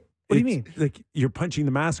 Like, what do you mean? Like you're punching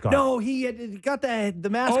the mascot? No, he got the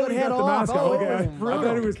mascot head off. Okay. I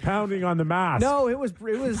thought he was pounding on the mask. No, it was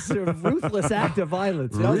a ruthless act of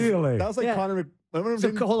violence. Really? That was like Connor.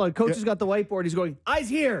 So hold on, coach has got the whiteboard. He's going, eyes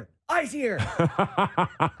here. Eyes here.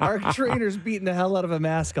 Our trainer's beating the hell out of a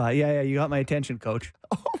mascot. Yeah, you got my attention, coach.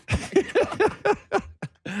 Oh my God.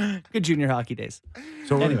 Good junior hockey days.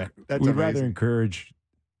 So anyway, we'd rather encourage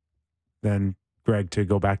than Greg to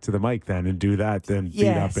go back to the mic then and do that than beat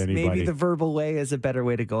up anybody. Maybe the verbal way is a better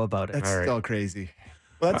way to go about it. That's still crazy.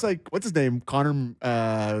 Well, that's like, what's his name? Connor,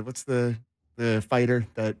 what's the fighter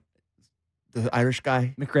that the Irish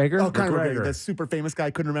guy? McGregor? Oh, Conor McGregor. The super famous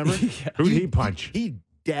guy. Couldn't remember. Who'd he punch? He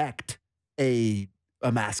decked a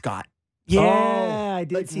mascot. Yeah, I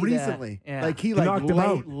did see recently. that. Yeah. Like he knocked him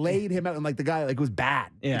out. laid him out, and like the guy was bad.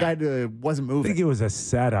 Yeah. The guy wasn't I moving. think it was a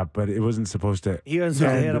setup, but it wasn't supposed to. He wasn't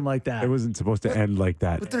supposed to hit him like that. It wasn't supposed to end like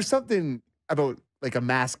that. But there's something about like a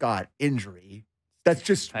mascot injury that's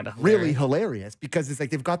just Kinda really hilarious because it's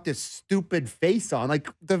like they've got this stupid face on, like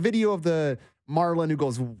the video of the Marlin who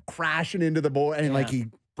goes crashing into the board and like he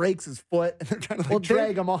breaks his foot and they're trying to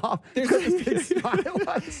drag him off. There's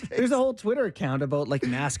a whole Twitter account about like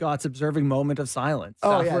mascots observing moment of silence.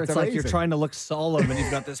 Oh, yeah, where it's it's like amazing. you're trying to look solemn and you've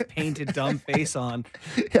got this painted dumb face on.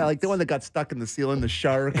 Yeah, like the one that got stuck in the ceiling, the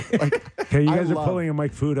shark. Like, okay, you guys are pulling a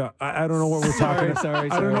Mike Futa. I don't know what we're talking. Sorry.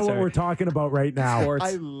 I don't know what we're talking about right now. Sports.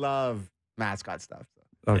 I love mascot stuff.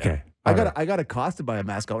 Okay. I got accosted by a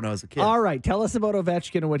mascot when I was a kid. All right, tell us about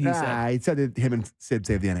Ovechkin and what he said. He said that him and Sid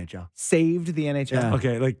saved the NHL. Saved the NHL. Yeah.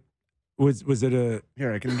 Okay, like was it a?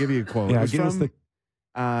 Here, I can give you a quote. Yeah,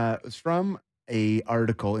 it was from a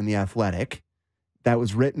article in The Athletic. that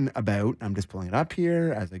was written about, I'm just pulling it up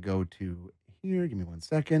here as I go to here. Give me 1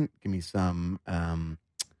 second. Give me some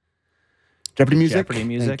Jeopardy music.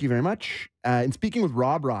 Thank you very much. In speaking with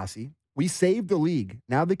Rob Rossi, we saved the league.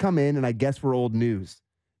 Now they come in, and I guess we're old news.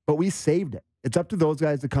 But we saved it. It's up to those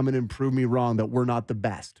guys to come in and prove me wrong that we're not the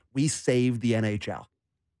best. We saved the NHL.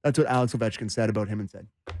 That's what Alex Ovechkin said about him and said.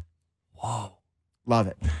 Whoa. Love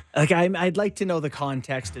it. Like, I'd like to know the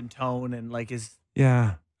context and tone and, like, is...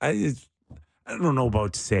 Yeah. I don't know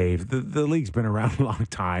about save. The league's been around a long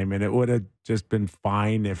time, and it would have just been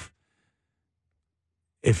fine if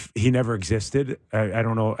he never existed. I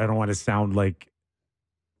don't know. I don't want to sound like...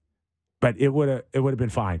 But it would have been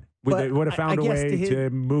fine. They would have found a way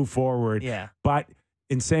to move forward. Yeah. But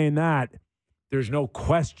in saying that, there's no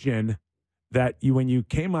question that when you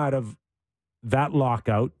came out of that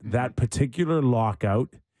lockout, that particular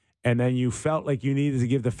lockout, and then you felt like you needed to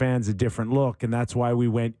give the fans a different look, and that's why we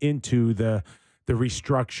went into the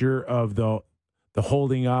restructure of the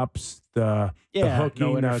holding ups, the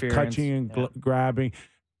hooking, the catching and grabbing,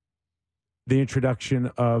 the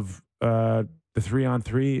introduction of the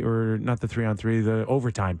 3-on-3, or not the 3-on-3, the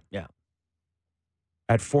overtime. Yeah.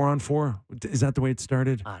 At 4-on-4, is that the way it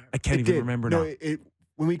started? I can't even remember now.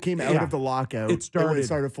 When we came out of the lockout, it started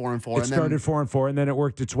 4-on-4. It started 4-on-4, and then it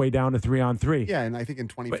worked its way down to 3-on-3. Yeah, and I think in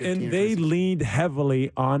 2015. And they leaned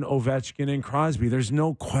heavily on Ovechkin and Crosby. There's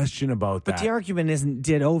no question about that. But the argument isn't,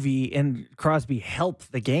 did Ovi and Crosby help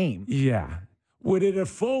the game? Yeah. Would it have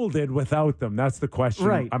folded without them? That's the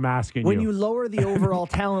question I'm asking When you lower the overall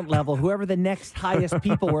talent level, whoever the next highest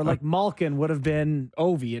people were, like Malkin would have been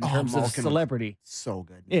Ovi in terms of celebrity. So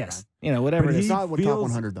good. Yes. You know, whatever it is. It's not top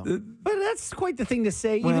 100, though. But that's quite the thing to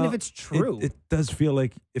say, even if it's true. It does feel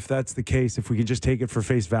like, if that's the case, if we can just take it for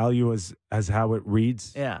face value as how it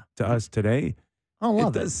reads to us today,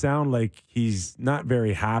 it does sound like he's not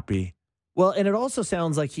very happy. Well, and it also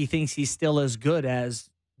sounds like he thinks he's still as good as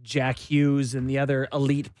Jack Hughes and the other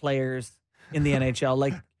elite players in the NHL.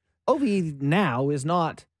 Like, Ovi now is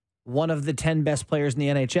not one of the 10 best players in the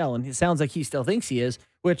NHL, and it sounds like he still thinks he is,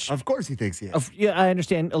 which... Of course he thinks he is. Yeah, I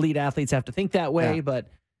understand elite athletes have to think that way, but...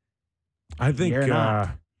 I think,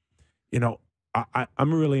 you know,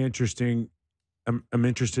 I'm really interested. I'm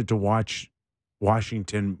interested to watch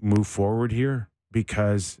Washington move forward here,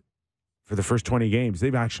 because for the first 20 games,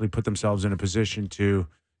 they've actually put themselves in a position to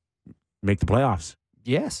make the playoffs.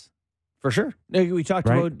 Yes, for sure. We talked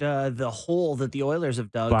about the hole that the Oilers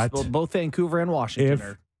have dug. But both Vancouver and Washington if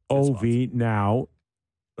are Ovi now,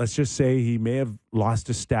 let's just say he may have lost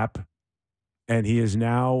a step, and he is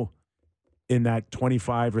now in that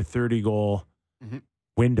 25 or 30 goal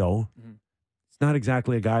window. It's not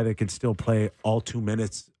exactly a guy that can still play all 2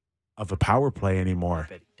 minutes of a power play anymore.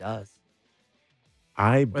 I bet he does.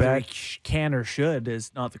 I Whether bet he can or should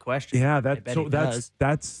is not the question. Yeah,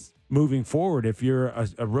 that's moving forward. If you're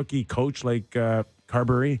a rookie coach like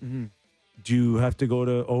Carberry, do you have to go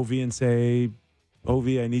to Ovi and say,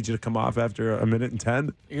 Ovi, I need you to come off after a minute and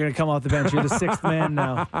 10? You're going to come off the bench. You're the sixth man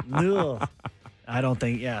now. Ugh. I don't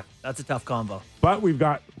think, that's a tough combo. But we've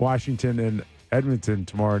got Washington and Edmonton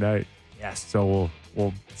tomorrow night. Yes. So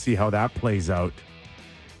we'll see how that plays out.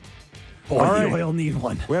 Boy, all right. The Oil need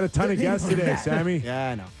one. We had a ton of guests today, Sammy.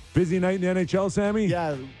 Yeah, I know. Busy night in the NHL, Sammy?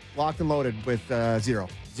 Yeah, locked and loaded with zero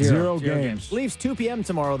games. Leafs 2 p.m.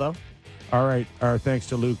 tomorrow, though. All right. Our thanks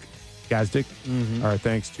to Luke Gazdic. Our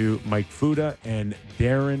thanks to Mike Futa and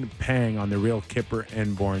Darren Pang on the Real Kyper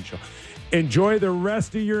and Bourne Show. Enjoy the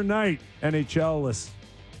rest of your night, NHL-less.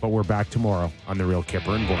 But we're back tomorrow on the Real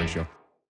Kyper and Bourne Show.